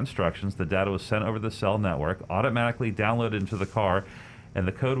server got instructions, the data was sent over the cell network, automatically downloaded into the car, and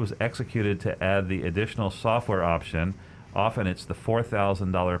the code was executed to add the additional software option. Often it's the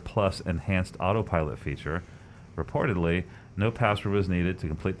 $4,000 plus enhanced autopilot feature. Reportedly, no password was needed to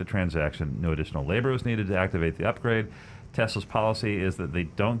complete the transaction. No additional labor was needed to activate the upgrade. Tesla's policy is that they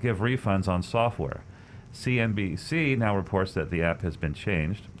don't give refunds on software. CNBC now reports that the app has been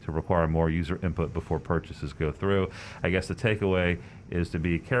changed to require more user input before purchases go through. I guess the takeaway is to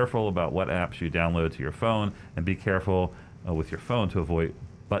be careful about what apps you download to your phone, and be careful with your phone to avoid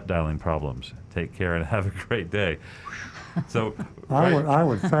butt dialing problems. Take care and have a great day. So I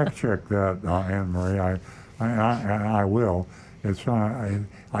would fact check that, Anne Marie. I will. It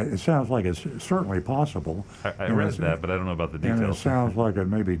sounds like it's certainly possible. I read that, but I don't know about the details. And it sounds like it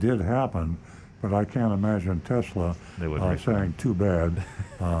maybe did happen, but I can't imagine Tesla saying, too bad.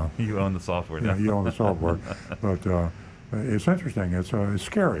 You own the software now. Yeah, you own the software. But it's interesting. It's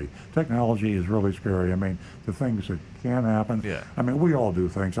scary. Technology is really scary. I mean, the things that can happen. Yeah. I mean, we all do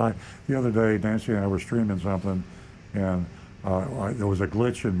things. The other day, Nancy and I were streaming something, and there was a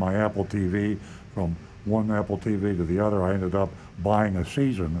glitch in my Apple TV from one Apple TV to the other. I ended up buying a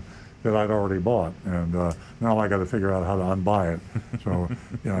season that I'd already bought, and now I got to figure out how to unbuy it. So,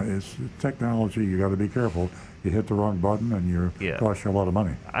 it's technology. You got to be careful. You hit the wrong button, and cost you a lot of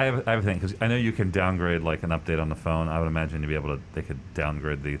money. I have a thing, because I know you can downgrade like an update on the phone. I would imagine they could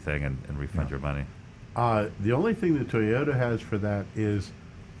downgrade the thing and refund your money. The only thing that Toyota has for that is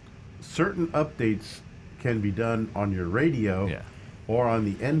certain updates can be done on your radio or on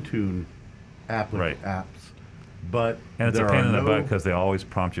the Entune apps, but and it's a pain in the butt because they always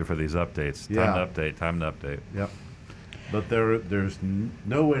prompt you for these updates. Time to update. Yep. But there's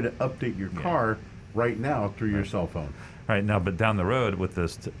no way to update your car right now through your cell phone. Right now, but down the road with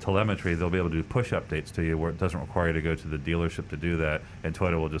this telemetry, they'll be able to do push updates to you where it doesn't require you to go to the dealership to do that, and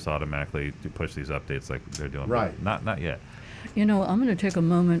Toyota will just automatically push these updates like they're doing. Right. But not yet. You know, I'm going to take a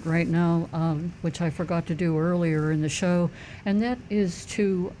moment right now, which I forgot to do earlier in the show, and that is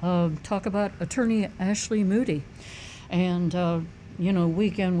to talk about Attorney Ashley Moody. And,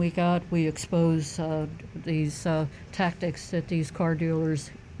 week in, week out, we expose these tactics that these car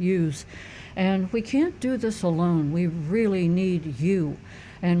dealers use. And we can't do this alone. We really need you.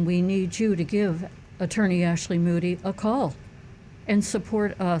 And we need you to give Attorney Ashley Moody a call and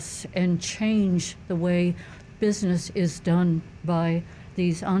support us and change the way business is done by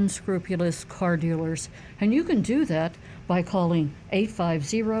these unscrupulous car dealers. And you can do that by calling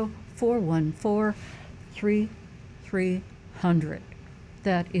 850-414-3300.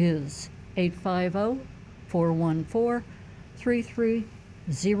 That is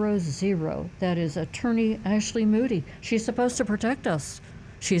 850-414-3300. That is Attorney Ashley Moody. She's supposed to protect us.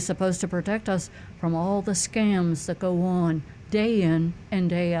 She's supposed to protect us from all the scams that go on day in and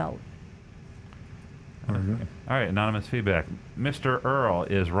day out. All right, anonymous feedback. Mr. Earl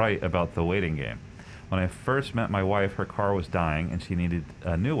is right about the waiting game. When I first met my wife, her car was dying and she needed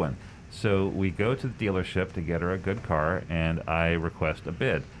a new one. So we go to the dealership to get her a good car, and I request a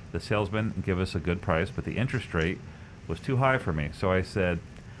bid. The salesman gave us a good price, but the interest rate was too high for me. So I said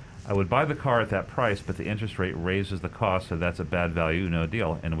I would buy the car at that price, but the interest rate raises the cost, so that's a bad value, no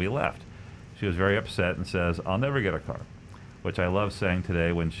deal. And we left. She was very upset and says, I'll never get a car, which I love saying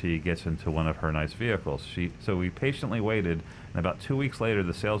today when she gets into one of her nice vehicles. So we patiently waited, and about 2 weeks later,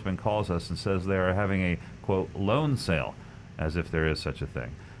 the salesman calls us and says they are having a, quote, loan sale, as if there is such a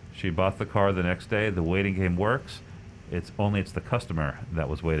thing. She bought the car the next day. The waiting game works. It's the customer that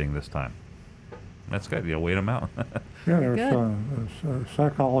was waiting this time. That's good. You wait them out. There's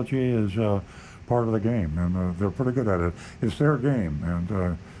psychology is part of the game, and they're pretty good at it. It's their game,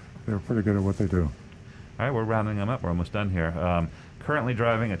 and they're pretty good at what they do. All right, we're rounding them up. We're almost done here. Currently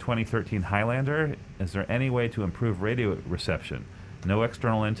driving a 2013 Highlander. Is there any way to improve radio reception? No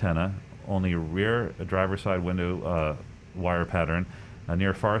external antenna, only rear driver's side window wire pattern.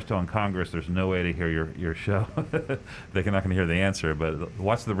 Near Forresto and Congress, there's no way to hear your show. They're not going to hear the answer, but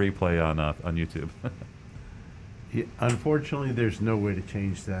watch the replay on YouTube. Yeah, unfortunately, there's no way to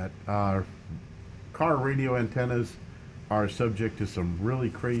change that. Car radio antennas are subject to some really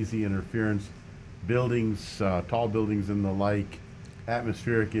crazy interference. Buildings, tall buildings and the like,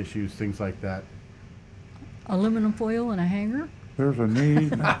 atmospheric issues, things like that. Aluminum foil in a hanger? There's a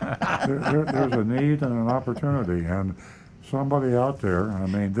need. There's a need and an opportunity, and somebody out there. I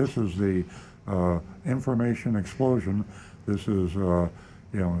mean, this is the information explosion. This is,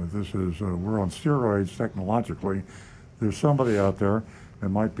 this is we're on steroids technologically. There's somebody out there that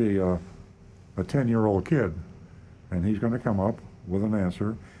might be a 10-year-old kid, and he's going to come up with an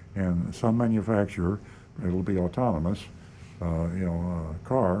answer. And some manufacturer, it'll be autonomous,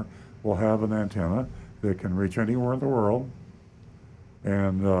 car will have an antenna that can reach anywhere in the world,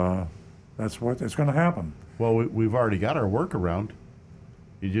 and that's what it's going to happen. Well, we've already got our workaround.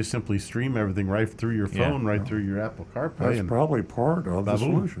 You just simply stream everything right through your phone, right through your Apple CarPlay. That's probably part of the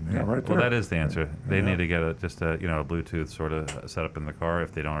solution. Yeah, right there. Well, that is the answer. They need to get a Bluetooth sort of set up in the car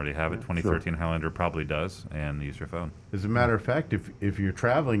if they don't already have it. 2013 Highlander probably does, and use your phone. As a matter of fact, if you're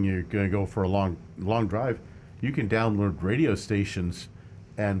traveling, you're going to go for a long drive, you can download radio stations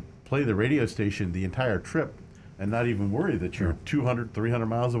and play the radio station the entire trip and not even worry that you're 200, 300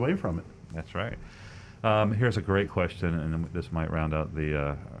 miles away from it. That's right. Here's a great question, and this might round out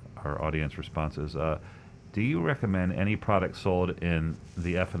our audience responses. Do you recommend any products sold in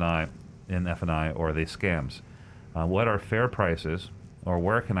the F&I, or are they scams? What are fair prices, or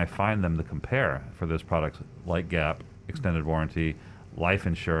where can I find them to compare for those products like Gap, extended warranty, life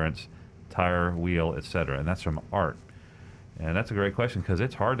insurance, tire, wheel, etc.? And that's from Art. And that's a great question because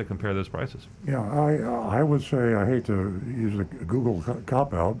it's hard to compare those prices. Yeah, I would say, I hate to use a Google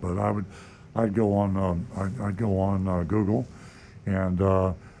cop-out, but I'd go on Google, and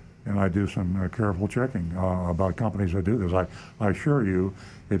I do some careful checking about companies that do this. I assure you,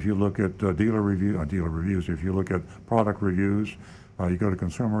 if you look at dealer reviews, if you look at product reviews, you go to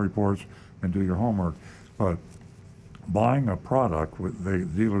Consumer Reports and do your homework. But buying a product, the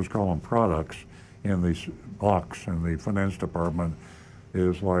dealers call them products, in the box in the finance department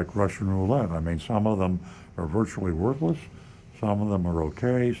is like Russian roulette. I mean, some of them are virtually worthless. Some of them are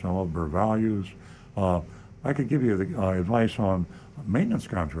okay. Some of them are values. I could give you the advice on maintenance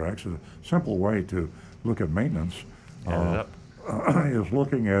contracts. A simple way to look at maintenance is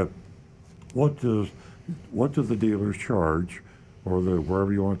looking at what do the dealers charge, or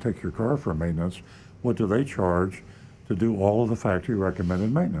wherever you want to take your car for maintenance, what do they charge to do all of the factory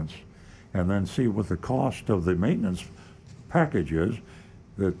recommended maintenance, and then see what the cost of the maintenance package is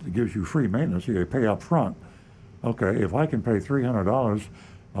that gives you free maintenance. You pay up front. Okay, if I can pay $300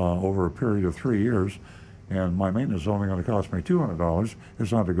 over a period of 3 years, and my maintenance is only going to cost me $200,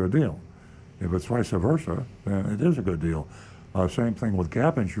 it's not a good deal. If it's vice versa, then it is a good deal. Same thing with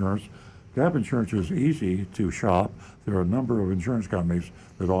Gap Insurance. Gap Insurance is easy to shop. There are a number of insurance companies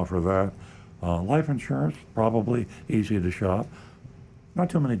that offer that. Life insurance, probably easy to shop. Not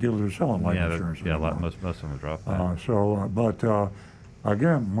too many dealers are selling life insurance. Yeah, most of them have dropped that. But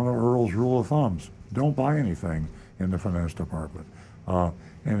again, one of Earl's rule of thumbs: don't buy anything in the finance department.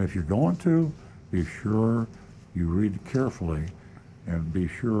 And if you're going to, be sure you read carefully, and be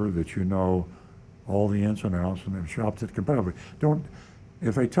sure that you know all the ins and outs, and then shop it competitively.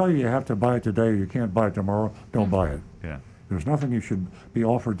 If they tell you have to buy it today, or you can't buy it tomorrow, don't buy it. Yeah. There's nothing you should be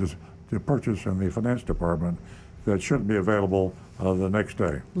offered to purchase in the finance department that shouldn't be available the next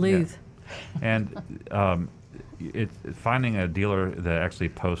day. Leave. Yeah. And finding a dealer that actually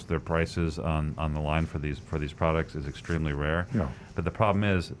posts their prices on the line for these products is extremely rare. Yeah. But the problem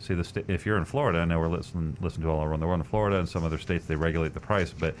is, see, if you're in Florida, I know we're listening to all around the world. In Florida and some other states, they regulate the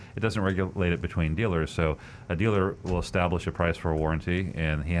price, but it doesn't regulate it between dealers. So a dealer will establish a price for a warranty,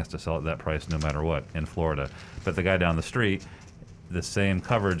 and he has to sell at that price no matter what in Florida. But the guy down the street, the same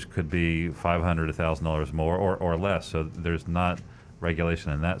coverage could be $500, $1,000 more or less. So there's not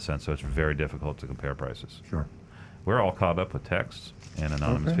regulation in that sense. So it's very difficult to compare prices. Sure. We're all caught up with texts and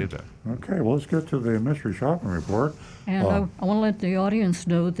anonymous feedback. Okay, well, let's get to the mystery shopping report. And I want to let the audience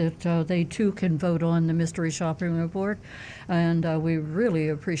know that they too can vote on the mystery shopping report. And we really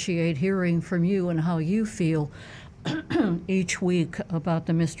appreciate hearing from you and how you feel each week about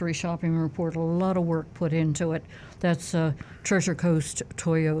the mystery shopping report. A lot of work put into it. That's Treasure Coast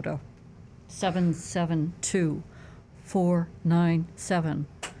Toyota.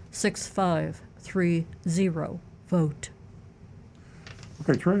 772-497-6530. Vote.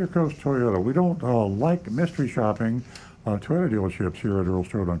 Okay, Treasure Coast Toyota. We don't like mystery shopping Toyota dealerships here at Earl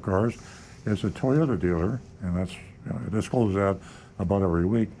Stewart on Cars. It's a Toyota dealer, and that's I disclose that about every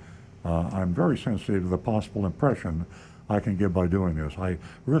week. I'm very sensitive to the possible impression I can give by doing this. I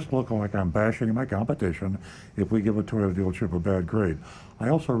risk looking like I'm bashing my competition if we give a Toyota dealership a bad grade. I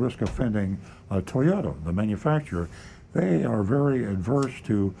also risk offending Toyota, the manufacturer. They are very adverse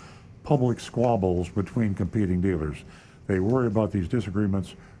to public squabbles between competing dealers. They worry about these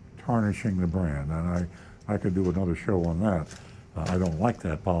disagreements tarnishing the brand, and I could do another show on that. I don't like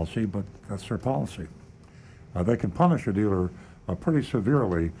that policy, but that's their policy. They can punish a dealer pretty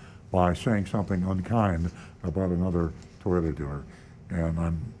severely by saying something unkind about another Toyota dealer. And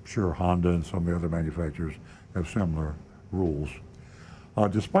I'm sure Honda and some of the other manufacturers have similar rules.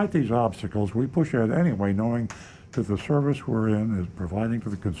 Despite these obstacles, we push ahead anyway, knowing that the service we're in is providing to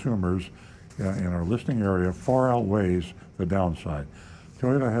the consumers in our listing area far outweighs the downside.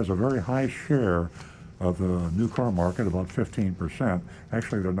 Toyota has a very high share of the new car market, about 15%.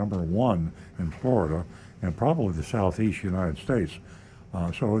 Actually, they're number one in Florida and probably the southeast United States.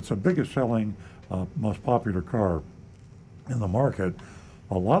 So it's the biggest selling, most popular car in the market.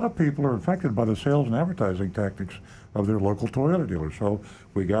 A lot of people are affected by the sales and advertising tactics of their local Toyota dealers, so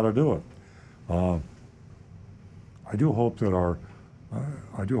we got to do it. I do hope that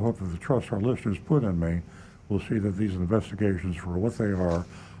the trust our listeners put in me will see that these investigations, for what they are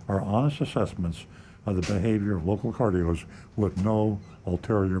honest assessments of the behavior of local car dealers with no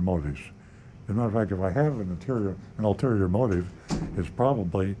ulterior motives. As a matter of fact, if I have an ulterior motive, it's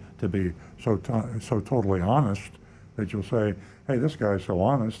probably to be so totally honest that you'll say, hey, this guy's so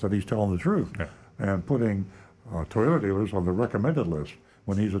honest that he's telling the truth, yeah. And putting Toyota dealers on the recommended list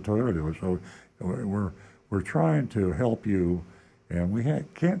when he's a Toyota dealer. So we're trying to help you, and we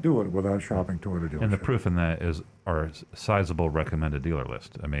can't do it without shopping Toyota dealers. And the proof in that is our sizable recommended dealer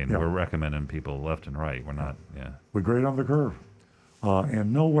list. I mean, yeah. We're recommending people left and right. We're not, yeah. We're great on the curve.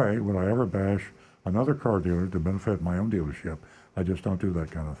 In no way would I ever bash another car dealer to benefit my own dealership. I just don't do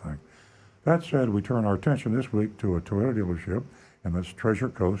that kind of thing. That said, we turn our attention this week to a Toyota dealership, and that's Treasure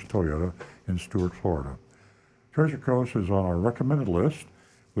Coast Toyota in Stuart, Florida. Treasure Coast is on our recommended list.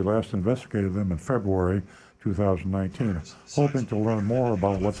 We last investigated them in February 2019, hoping to learn more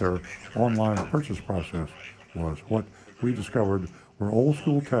about what their online purchase process was. What we discovered were old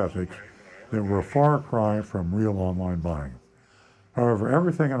school tactics that were a far cry from real online buying. However,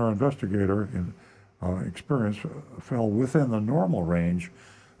 everything in our investigator experience fell within the normal range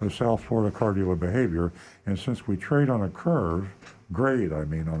of South Florida car dealer behavior, and since we trade on a curve,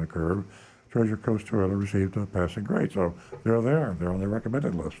 on a curve, Treasure Coast Toyota received a passing grade. So they're there. They're on the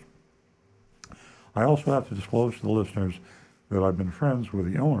recommended list. I also have to disclose to the listeners that I've been friends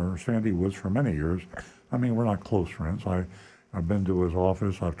with the owner, Sandy Woods, for many years. I mean, we're not close friends. I've been to his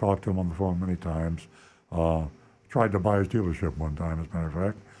office. I've talked to him on the phone many times. Tried to buy his dealership one time, as a matter of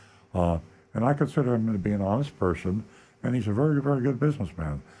fact. And I consider him to be an honest person, and he's a very, very good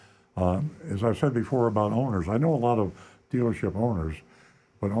businessman. As I've said before about owners, I know a lot of dealership owners,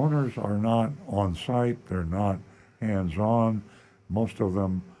 but owners are not on site. They're not hands-on. Most of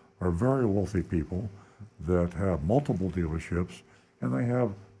them are very wealthy people that have multiple dealerships, and they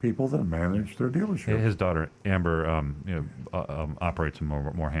have people that manage their dealership. His daughter, Amber, operates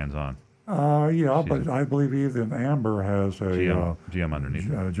more hands-on. But I believe even Amber has a GM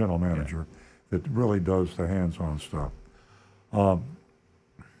underneath a general manager that really does the hands-on stuff.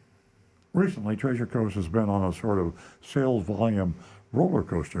 Recently, Treasure Coast has been on a sort of sales volume roller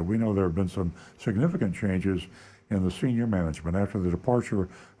coaster. We know there have been some significant changes in the senior management. After the departure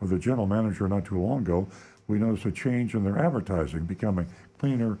of the general manager not too long ago, we noticed a change in their advertising, becoming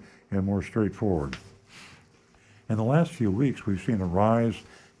cleaner and more straightforward. In the last few weeks, we've seen a rise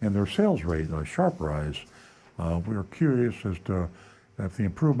in their sales rate, a sharp rise. We're curious as to if the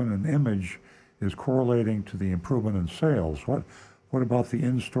improvement in image is correlating to the improvement in sales. What about the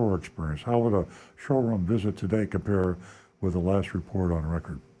in-store experience? How would a showroom visit today compare with the last report on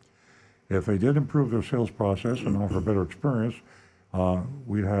record? If they did improve their sales process and offer a better experience,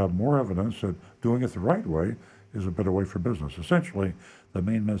 we'd have more evidence that doing it the right way is a better way for business. Essentially, the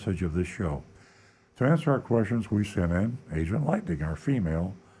main message of this show. To answer our questions, we sent in Agent Lightning, our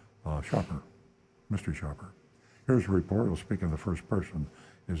female mystery shopper. Here's a report. I'll speak in the first person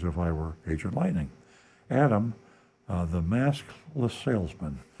as if I were Agent Lightning. Adam, the maskless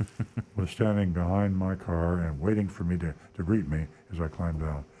salesman, was standing behind my car and waiting for me to greet me as I climbed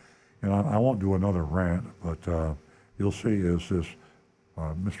out. And I won't do another rant, but you'll see as this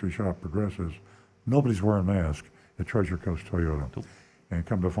mystery shop progresses, nobody's wearing masks at Treasure Coast Toyota. And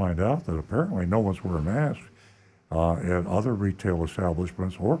come to find out that apparently no one's wearing masks at other retail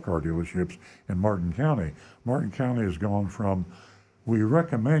establishments or car dealerships in Martin County. Martin County has gone from, we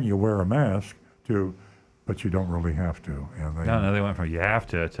recommend you wear a mask, to, but you don't really have to. And they went from you have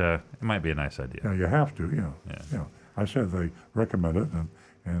to it might be a nice idea. Yeah, you have to, yeah. I said they recommend it,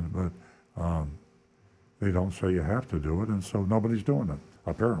 but they don't say you have to do it, and so nobody's doing it,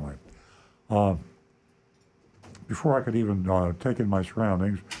 apparently. Before I could even take in my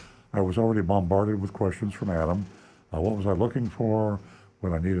surroundings, I was already bombarded with questions from Adam. What was I looking for?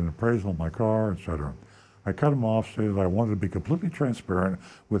 Would I need an appraisal of my car, etc.? I cut him off, stated I wanted to be completely transparent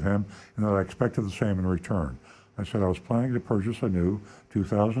with him and that I expected the same in return. I said I was planning to purchase a new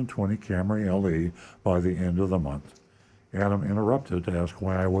 2020 Camry LE by the end of the month. Adam interrupted to ask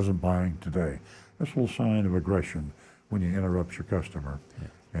why I wasn't buying today. That's a little sign of aggression when you interrupt your customer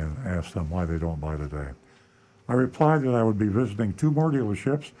and ask them why they don't buy today. I replied that I would be visiting 2 more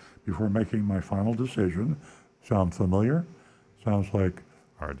dealerships before making my final decision. Sound familiar? Sounds like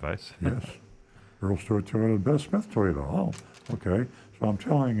our advice. Yes. Earl Stewart Toyota and Beth Smith Toyota. Oh, okay. So I'm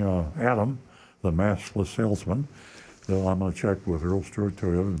telling Adam, the maskless salesman, that I'm going to check with Earl Stewart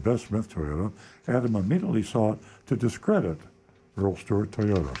Toyota and Beth Smith Toyota. Adam immediately sought to discredit Earl Stewart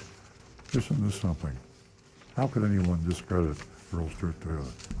Toyota. Isn't this something? How could anyone discredit Earl Stewart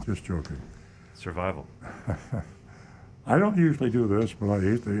Toyota? Just joking. Survival. I don't usually do this, but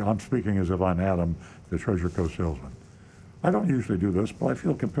I'm speaking as if I'm Adam, the Treasure Coast salesman. I don't usually do this, but I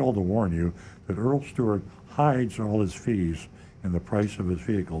feel compelled to warn you that Earl Stewart hides all his fees in the price of his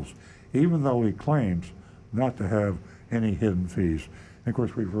vehicles, even though he claims not to have any hidden fees. And of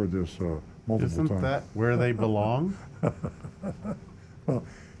course, we've heard this multiple times. Isn't that where they belong? Well,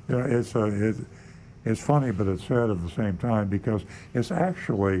 it's funny, but it's sad at the same time, because it's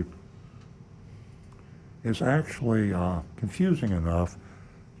actually confusing enough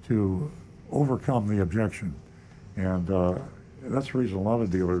to overcome the objection. And that's the reason a lot of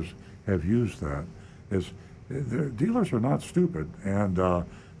dealers have used that. Dealers are not stupid, and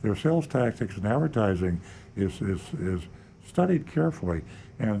their sales tactics and advertising is studied carefully.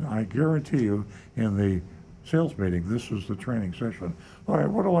 And I guarantee you, in the sales meeting, this is the training session. All right,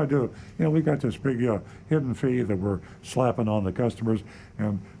 what do I do? We got this big hidden fee that we're slapping on the customers.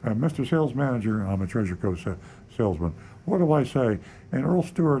 And Mr. Sales Manager, I'm a Treasure Coast salesman, what do I say? And Earl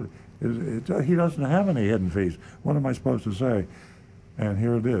Stewart, he doesn't have any hidden fees. What am I supposed to say? And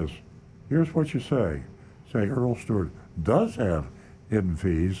here it is. Here's what you say. Say, Earl Stewart does have hidden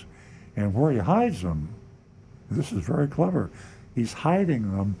fees, and where he hides them, this is very clever, he's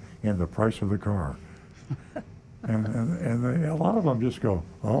hiding them in the price of the car. and a lot of them just go,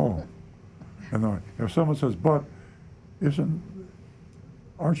 oh. And if someone says, but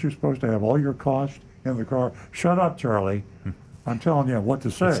aren't you supposed to have all your costs in the car? Shut up, Charlie. I'm telling you what to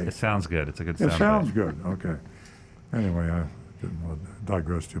say. It sounds good. It's a good sound. It sounds good. Okay. Anyway, I didn't want to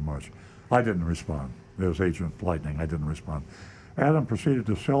digress too much. I didn't respond. There's Agent Lightning. I didn't respond. Adam proceeded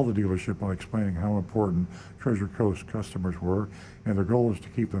to sell the dealership by explaining how important Treasure Coast customers were, and their goal is to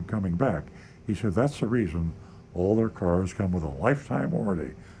keep them coming back. He said that's the reason all their cars come with a lifetime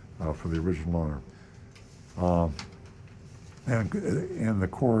warranty for the original owner. And in the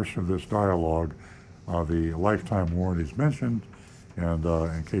course of this dialogue, the lifetime warranty is mentioned, and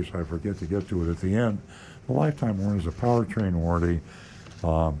in case I forget to get to it at the end, the lifetime warranty is a powertrain warranty.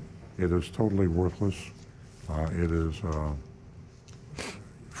 It is totally worthless. It is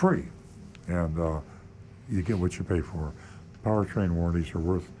free, and you get what you pay for. Powertrain warranties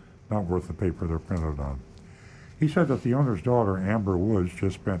are not worth the paper they're printed on. He said that the owner's daughter, Amber Woods,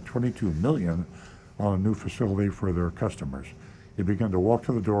 just spent $22 million on a new facility for their customers. He began to walk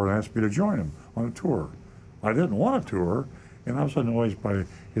to the door and asked me to join him on a tour. I didn't want a tour, and I was annoyed by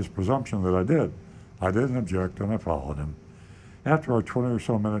his presumption that I did. I didn't object, and I followed him. After our 20 or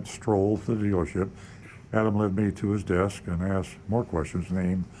so minute stroll to the dealership, Adam led me to his desk and asked more questions,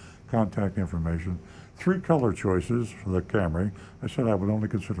 name, contact information, 3 color choices for the Camry. I said I would only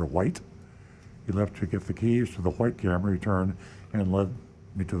consider white. He left to get the keys to the white Camry, returned, and led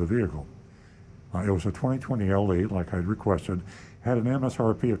me to the vehicle. It was a 2020 LE, like I'd requested, had an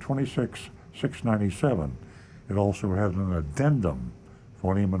MSRP of $26,697. It also had an addendum,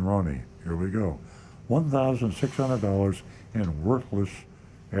 Phony Monroney. Here we go. $1,600 in worthless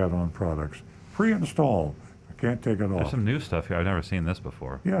add-on products. Pre-installed. I can't take it off. There's some new stuff here. I've never seen this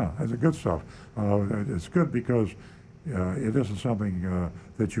before. Yeah, it's good stuff. It's good because it isn't something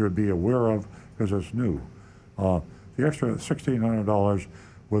that you would be aware of because it's new. The extra $1,600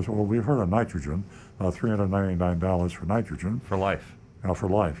 was, well, we've heard of nitrogen, $399 for nitrogen. For life. For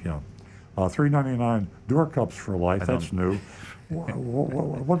life, yeah. $3.99 door cups for life. That's new.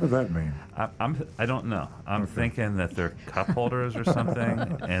 What does that mean? I don't know. I'm thinking that they're cup holders or something,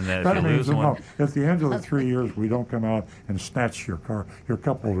 and that That if you means lose one, at the end of the 3 years, we don't come out and snatch your cup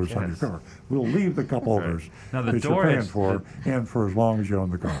holders on your car. We'll leave the cup holders Now, the that you're paying storage- for, and for as long as you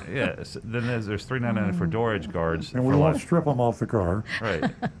own the car. yes. Then there's $3.99 for storage guards. And we for won't life. strip them off the car.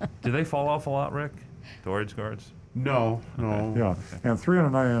 Right. Do they fall off a lot, Rick? Storage guards? No. Yeah, and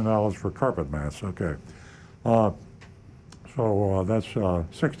 $399 for carpet mats. Okay, so that's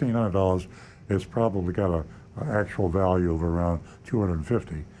 $1,600. It's probably got a actual value of around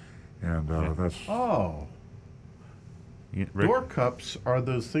 $250, and that's Oh. Rick, Door cups are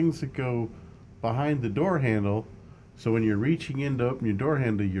those things that go behind the door handle, so when you're reaching in to open your door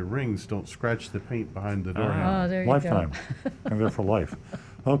handle, your rings don't scratch the paint behind the door handle. Oh, there you lifetime, go. and they're for life.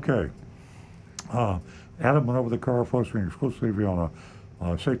 Okay. Adam went over the car, focusing exclusively on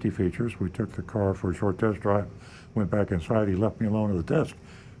safety features. We took the car for a short test drive, went back inside. He left me alone at the desk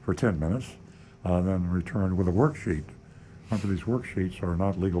for 10 minutes, then returned with a worksheet. Remember, these worksheets are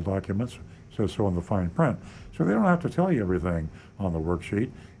not legal documents. It says so in the fine print. So they don't have to tell you everything on the worksheet.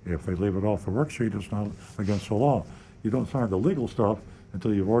 If they leave it off the worksheet, it's not against the law. You don't sign the legal stuff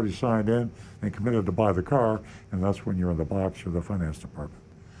until you've already signed in and committed to buy the car, and that's when you're in the box of the finance department.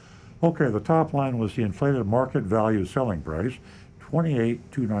 Okay, the top line was the inflated market value selling price,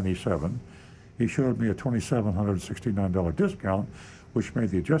 $28,297. He showed me a $2,769 discount, which made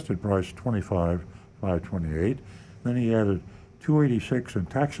the adjusted price $25,528. Then he added $286 in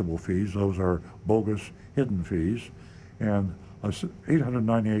taxable fees; those are bogus hidden fees, and a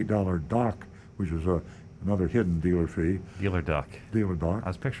 $898 doc, which is another hidden dealer fee. dealer doc. Dealer doc. I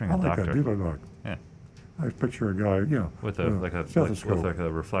was picturing I a like doctor. that, dealer doc. Yeah. I picture a guy, With a stethoscope. with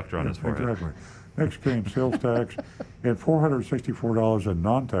a reflector on his forehead. Exactly. Next came sales tax and $464 in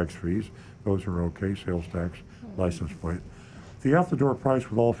non-tax fees. Those are okay, sales tax, license plate. The out-the-door price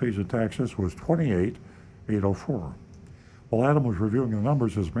with all fees and taxes was $28,804. While Adam was reviewing the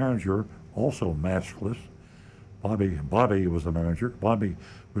numbers, his manager, also maskless, Bobby was the manager. Bobby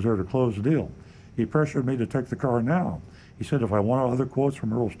was there to close the deal. He pressured me to take the car now. He said if I wanted other quotes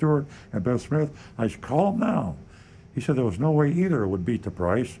from Earl Stewart and Beth Smith, I should call them now. He said there was no way either would beat the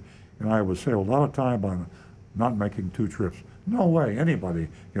price, and I would save a lot of time on not making 2 trips. No way anybody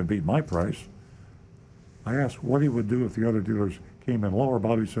can beat my price. I asked what he would do if the other dealers came in lower.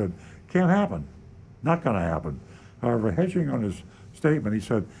 Bobby said, can't happen. Not going to happen. However, hedging on his statement, he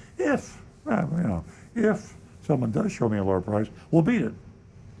said, if someone does show me a lower price, we'll beat it.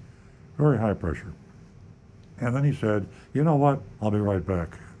 Very high pressure. And then he said, you know what? I'll be right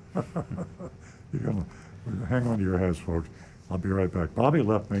back. You're going to hang on to your hats, folks. I'll be right back. Bobby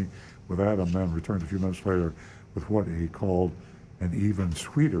left me with Adam, then returned a few minutes later with what he called an even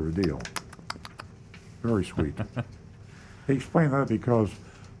sweeter deal. Very sweet. He explained that because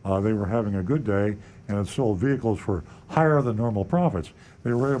they were having a good day and had sold vehicles for higher than normal profits.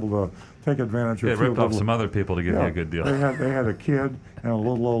 They were able to take advantage of Yeah, ripped off some other people to give you a good deal. They had a kid and a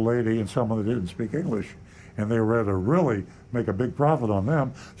little old lady and someone that didn't speak English, and they were able to really make a big profit on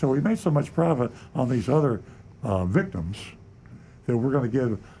them. So we made so much profit on these other victims that we're going to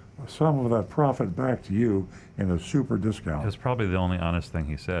give some of that profit back to you in a super discount. It was probably the only honest thing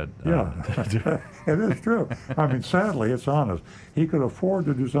he said. Yeah, it is true. I mean, sadly, it's honest. He could afford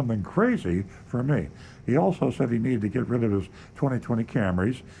to do something crazy for me. He also said he needed to get rid of his 2020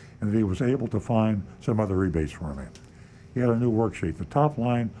 Camrys and that he was able to find some other rebates for me. He had a new worksheet. The top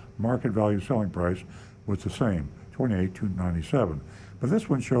line market value selling price was the same, $28,297. But this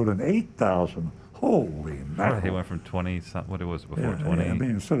one showed an $8,000. Holy mackerel. He went from 20, what it was before 20. I mean,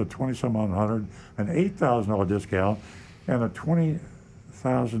 instead of 20-some odd hundred, an $8,000 discount and a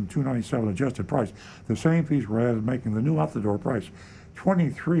 $20,297 adjusted price. The same fees were added, making the new out-the-door price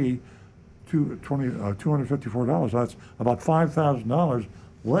 $254. That's about $5,000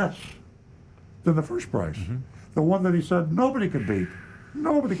 less than the first price. Mm-hmm. The one that he said nobody could beat.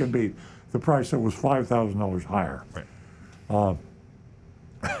 Nobody can beat the price that was $5,000 higher. Right.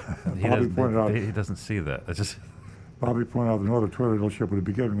 Bobby pointed out he doesn't see that. It's just Bobby pointed out that no other Toyota dealership would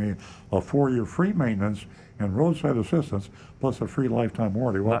be giving me a 4-year free maintenance and roadside assistance plus a free lifetime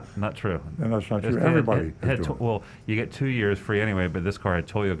warranty. Well, not true. And that's not true. Everybody well, you get 2 years free anyway, but this car had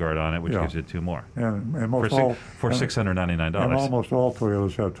Toyo Guard on it, which gives you 2 more. And most for $699. And almost all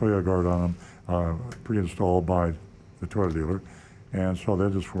Toyotas have Toyo Guard on them, pre-installed by the Toyota dealer, and so they're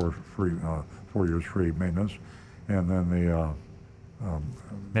just for free, 4 years free maintenance, and then the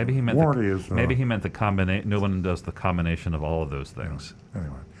maybe he meant warranty maybe he meant the combination. No one does the combination of all of those things. Yeah.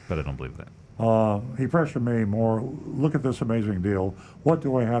 Anyway, but I don't believe that. He pressured me more. Look at this amazing deal. What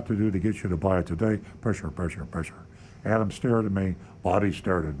do I have to do to get you to buy it today? Pressure, pressure, pressure. Adam stared at me. Bobby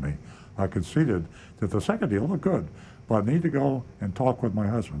stared at me. I conceded that the second deal looked good, but I need to go and talk with my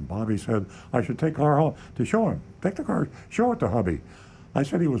husband. Bobby said I should take the car home to show him. Take the car, show it to hubby. I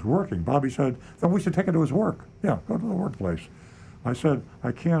said he was working. Bobby said, then we should take it to his work. Yeah, go to the workplace. I said,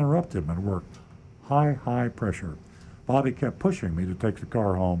 I can't interrupt him at work. High, high pressure. Bobby kept pushing me to take the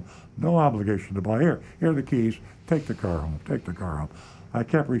car home. No obligation to buy. Here are the keys. Take the car home. Take the car home. I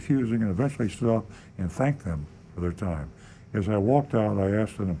kept refusing and eventually stood up and thanked them for their time. As I walked out, I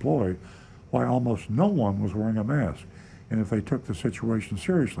asked an employee why almost no one was wearing a mask and if they took the situation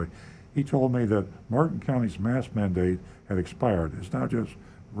seriously. He told me that Martin County's mask mandate had expired. It's now just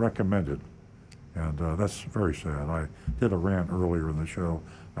recommended. And that's very sad. I did a rant earlier in the show.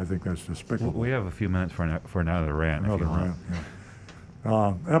 I think that's despicable. We have a few minutes for another rant. Another rant,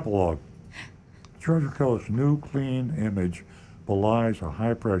 yeah. Epilogue. Treasure Coast's new clean image belies a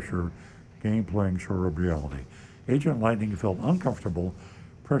high-pressure, game-playing show of reality. Agent Lightning felt uncomfortable,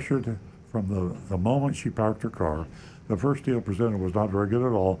 pressured from the moment she parked her car. The first deal presented was not very good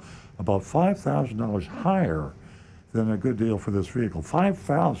at all, about $5,000 higher than a good deal for this vehicle.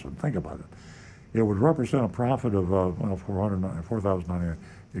 $5,000, think about it. It would represent a profit of $4,098.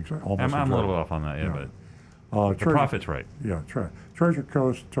 Almost. I'm a little off on that, but the profit's right. Yeah, Treasure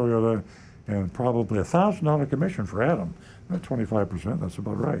Coast, Toyota, and probably $1,000 commission for Adam. 25%, that's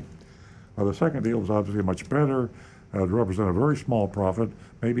about right. The second deal was obviously much better. It would represent a very small profit,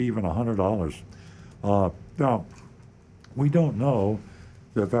 maybe even $100. Now, we don't know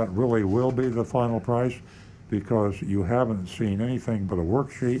that really will be the final price because you haven't seen anything but a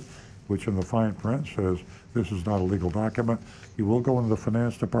worksheet which in the fine print says this is not a legal document. You will go into the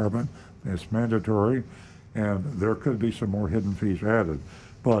finance department. It's mandatory, and there could be some more hidden fees added.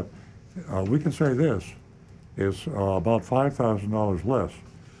 But we can say this is about $5,000 less.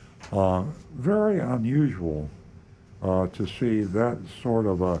 Very unusual to see that sort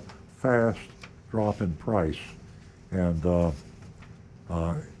of a fast drop in price. And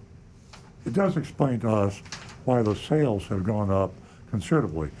it does explain to us why the sales have gone up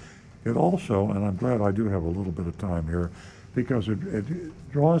considerably. It also, and I'm glad I do have a little bit of time here, because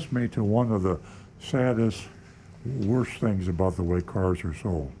it draws me to one of the saddest, worst things about the way cars are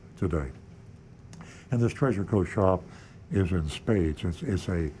sold today. And this Treasure Coast shop is in spades. It's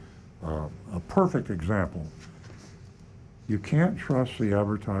a perfect example. You can't trust the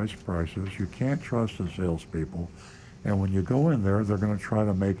advertised prices. You can't trust the salespeople. And when you go in there, they're going to try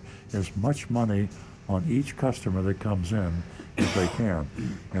to make as much money on each customer that comes in as they can.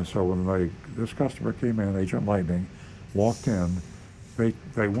 And so when this customer came in, Agent Lightning, walked in,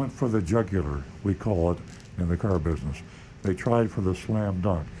 they went for the jugular, we call it in the car business. They tried for the slam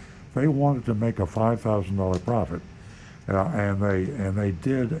dunk. They wanted to make a $5,000 profit. And they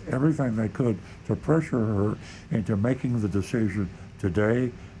did everything they could to pressure her into making the decision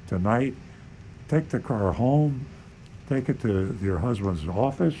today, tonight, take the car home, take it to your husband's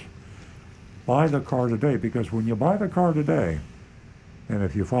office, buy the car today. Because when you buy the car today, and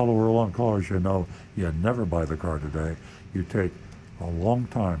if you follow Earl on Cars, you know you never buy the car today. You take a long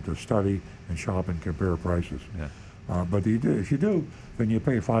time to study and shop and compare prices. Yeah. But if you do, then you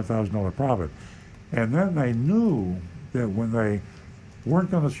pay $5,000 profit. And then they knew that when they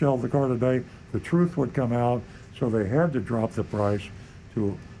weren't going to sell the car today, the truth would come out, so they had to drop the price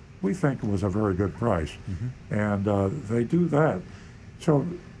to, we think it was a very good price. Mm-hmm. And they do that. So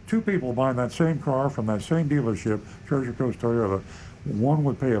two people buying that same car from that same dealership, Treasure Coast Toyota, one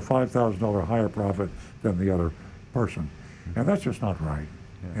would pay a $5,000 higher profit than the other person. Mm-hmm. And that's just not right.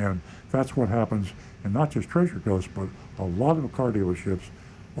 Yeah. And that's what happens, and not just Treasure Coast, but a lot of car dealerships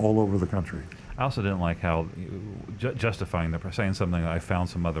all over the country. I also didn't like how justifying saying something. I found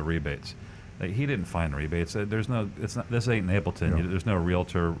some other rebates. He didn't find rebates. There's no. It's not. This ain't Napleton. Yeah. There's no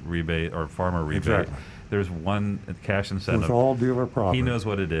realtor rebate or farmer rebate. Exactly. There's one cash incentive. It's all dealer profit. He knows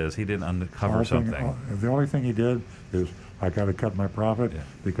what it is. He didn't uncover something. The only thing he did is I got to cut my profit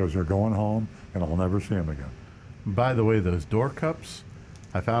because they're going home and I'll never see them again. By the way, those door cups,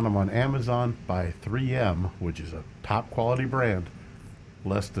 I found them on Amazon by 3M, which is a top quality brand.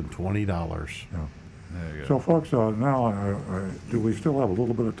 Less than $20. Yeah. There you go. So, folks, now do we still have a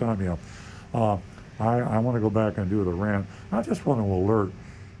little bit of time? Yeah. I want to go back and do the rant. I just want to alert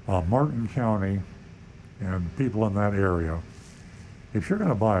Martin County and people in that area. If you're going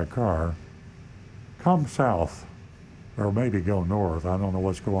to buy a car, come south, or maybe go north. I don't know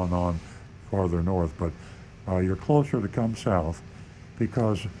what's going on farther north, but you're closer to come south,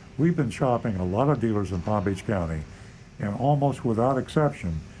 because we've been shopping a lot of dealers in Palm Beach County. And almost without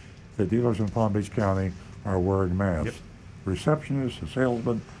exception, the dealers in Palm Beach County are wearing masks. Yep. Receptionists, the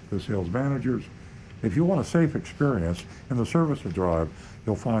salesmen, the sales managers. If you want a safe experience in the service drive,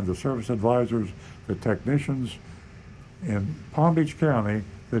 you'll find the service advisors, the technicians. In Palm Beach County,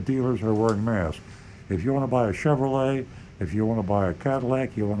 the dealers are wearing masks. If you want to buy a Chevrolet, if you want to buy a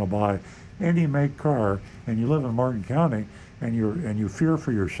Cadillac, you want to buy any make car, and you live in Martin County, and you fear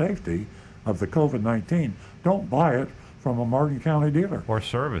for your safety of the COVID-19, don't buy it from a Martin County dealer. Or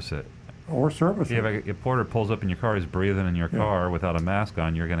service it. Or service it. If a porter pulls up in your car, he's breathing in your car without a mask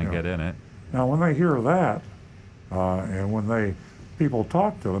on, you're going to get in it. Now, when they hear that, and when people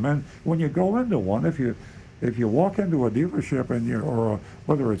talk to them, and when you go into one, if you walk into a dealership and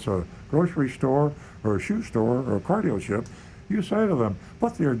whether it's a grocery store or a shoe store or a car dealership, you say to them,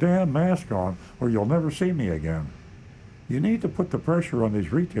 put your damn mask on or you'll never see me again. You need to put the pressure on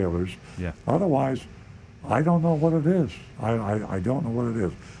these retailers. Yeah. Otherwise, I don't know what it is. I don't know what it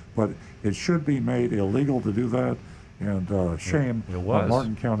is. But it should be made illegal to do that, and shame It was. on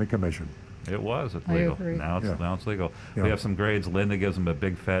Martin County Commission. It was I legal. agree. Now it's legal. Yeah. We have some grades. Linda gives them a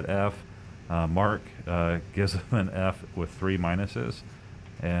big fat F. Mark gives them an F with 3 minuses.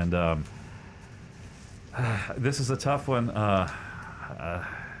 And this is a tough one.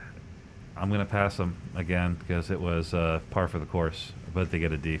 I'm going to pass them again because it was par for the course, but they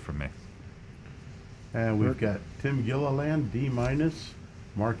get a D from me. And we've got Tim Gilliland, D minus,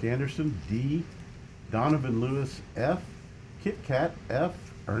 Mark Anderson, D, Donovan Lewis, F, Kit Kat, F,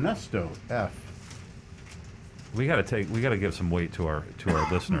 Ernesto, F. We got to give some weight to our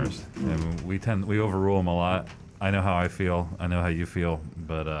listeners. And we overrule them a lot. I know how I feel. I know how you feel,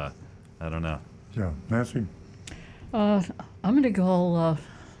 but I don't know. Yeah, Nancy? I'm going to go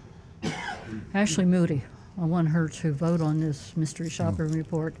Ashley Moody. I want her to vote on this mystery shopping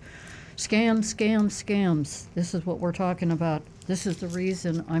report. Scams, scams, scams. This is what we're talking about. This is the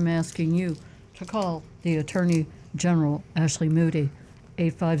reason I'm asking you to call the Attorney General, Ashley Moody,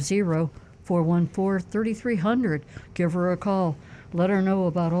 850-414-3300. Give her a call. Let her know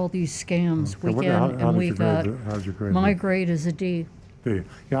about all these scams week in and week out. How's your grade? My grade is a D. D.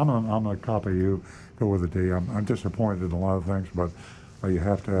 Yeah, I'm gonna copy you. Go with a D. I'm disappointed in a lot of things, but you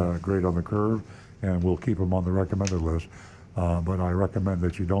have to grade on the curve, and we'll keep them on the recommended list. But I recommend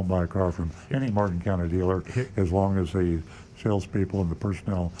that you don't buy a car from any Martin County dealer as long as the salespeople and the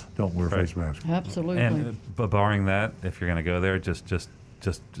personnel don't wear face masks. Absolutely. And but barring that, if you're going to go there, just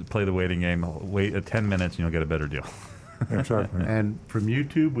play the waiting game. Wait 10 minutes, and you'll get a better deal. Exactly. And from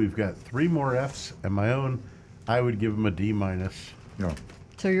YouTube, we've got 3 more Fs, and my own, I would give them a D minus. Yeah.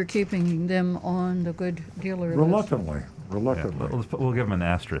 So you're keeping them on the good dealer list? Reluctantly. Yeah, we'll give them an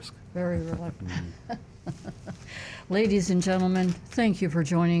asterisk. Very reluctant. Ladies and gentlemen, thank you for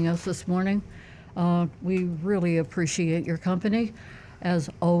joining us this morning. We really appreciate your company, as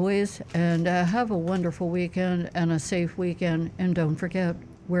always, and have a wonderful weekend and a safe weekend. And don't forget,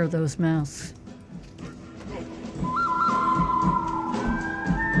 wear those masks.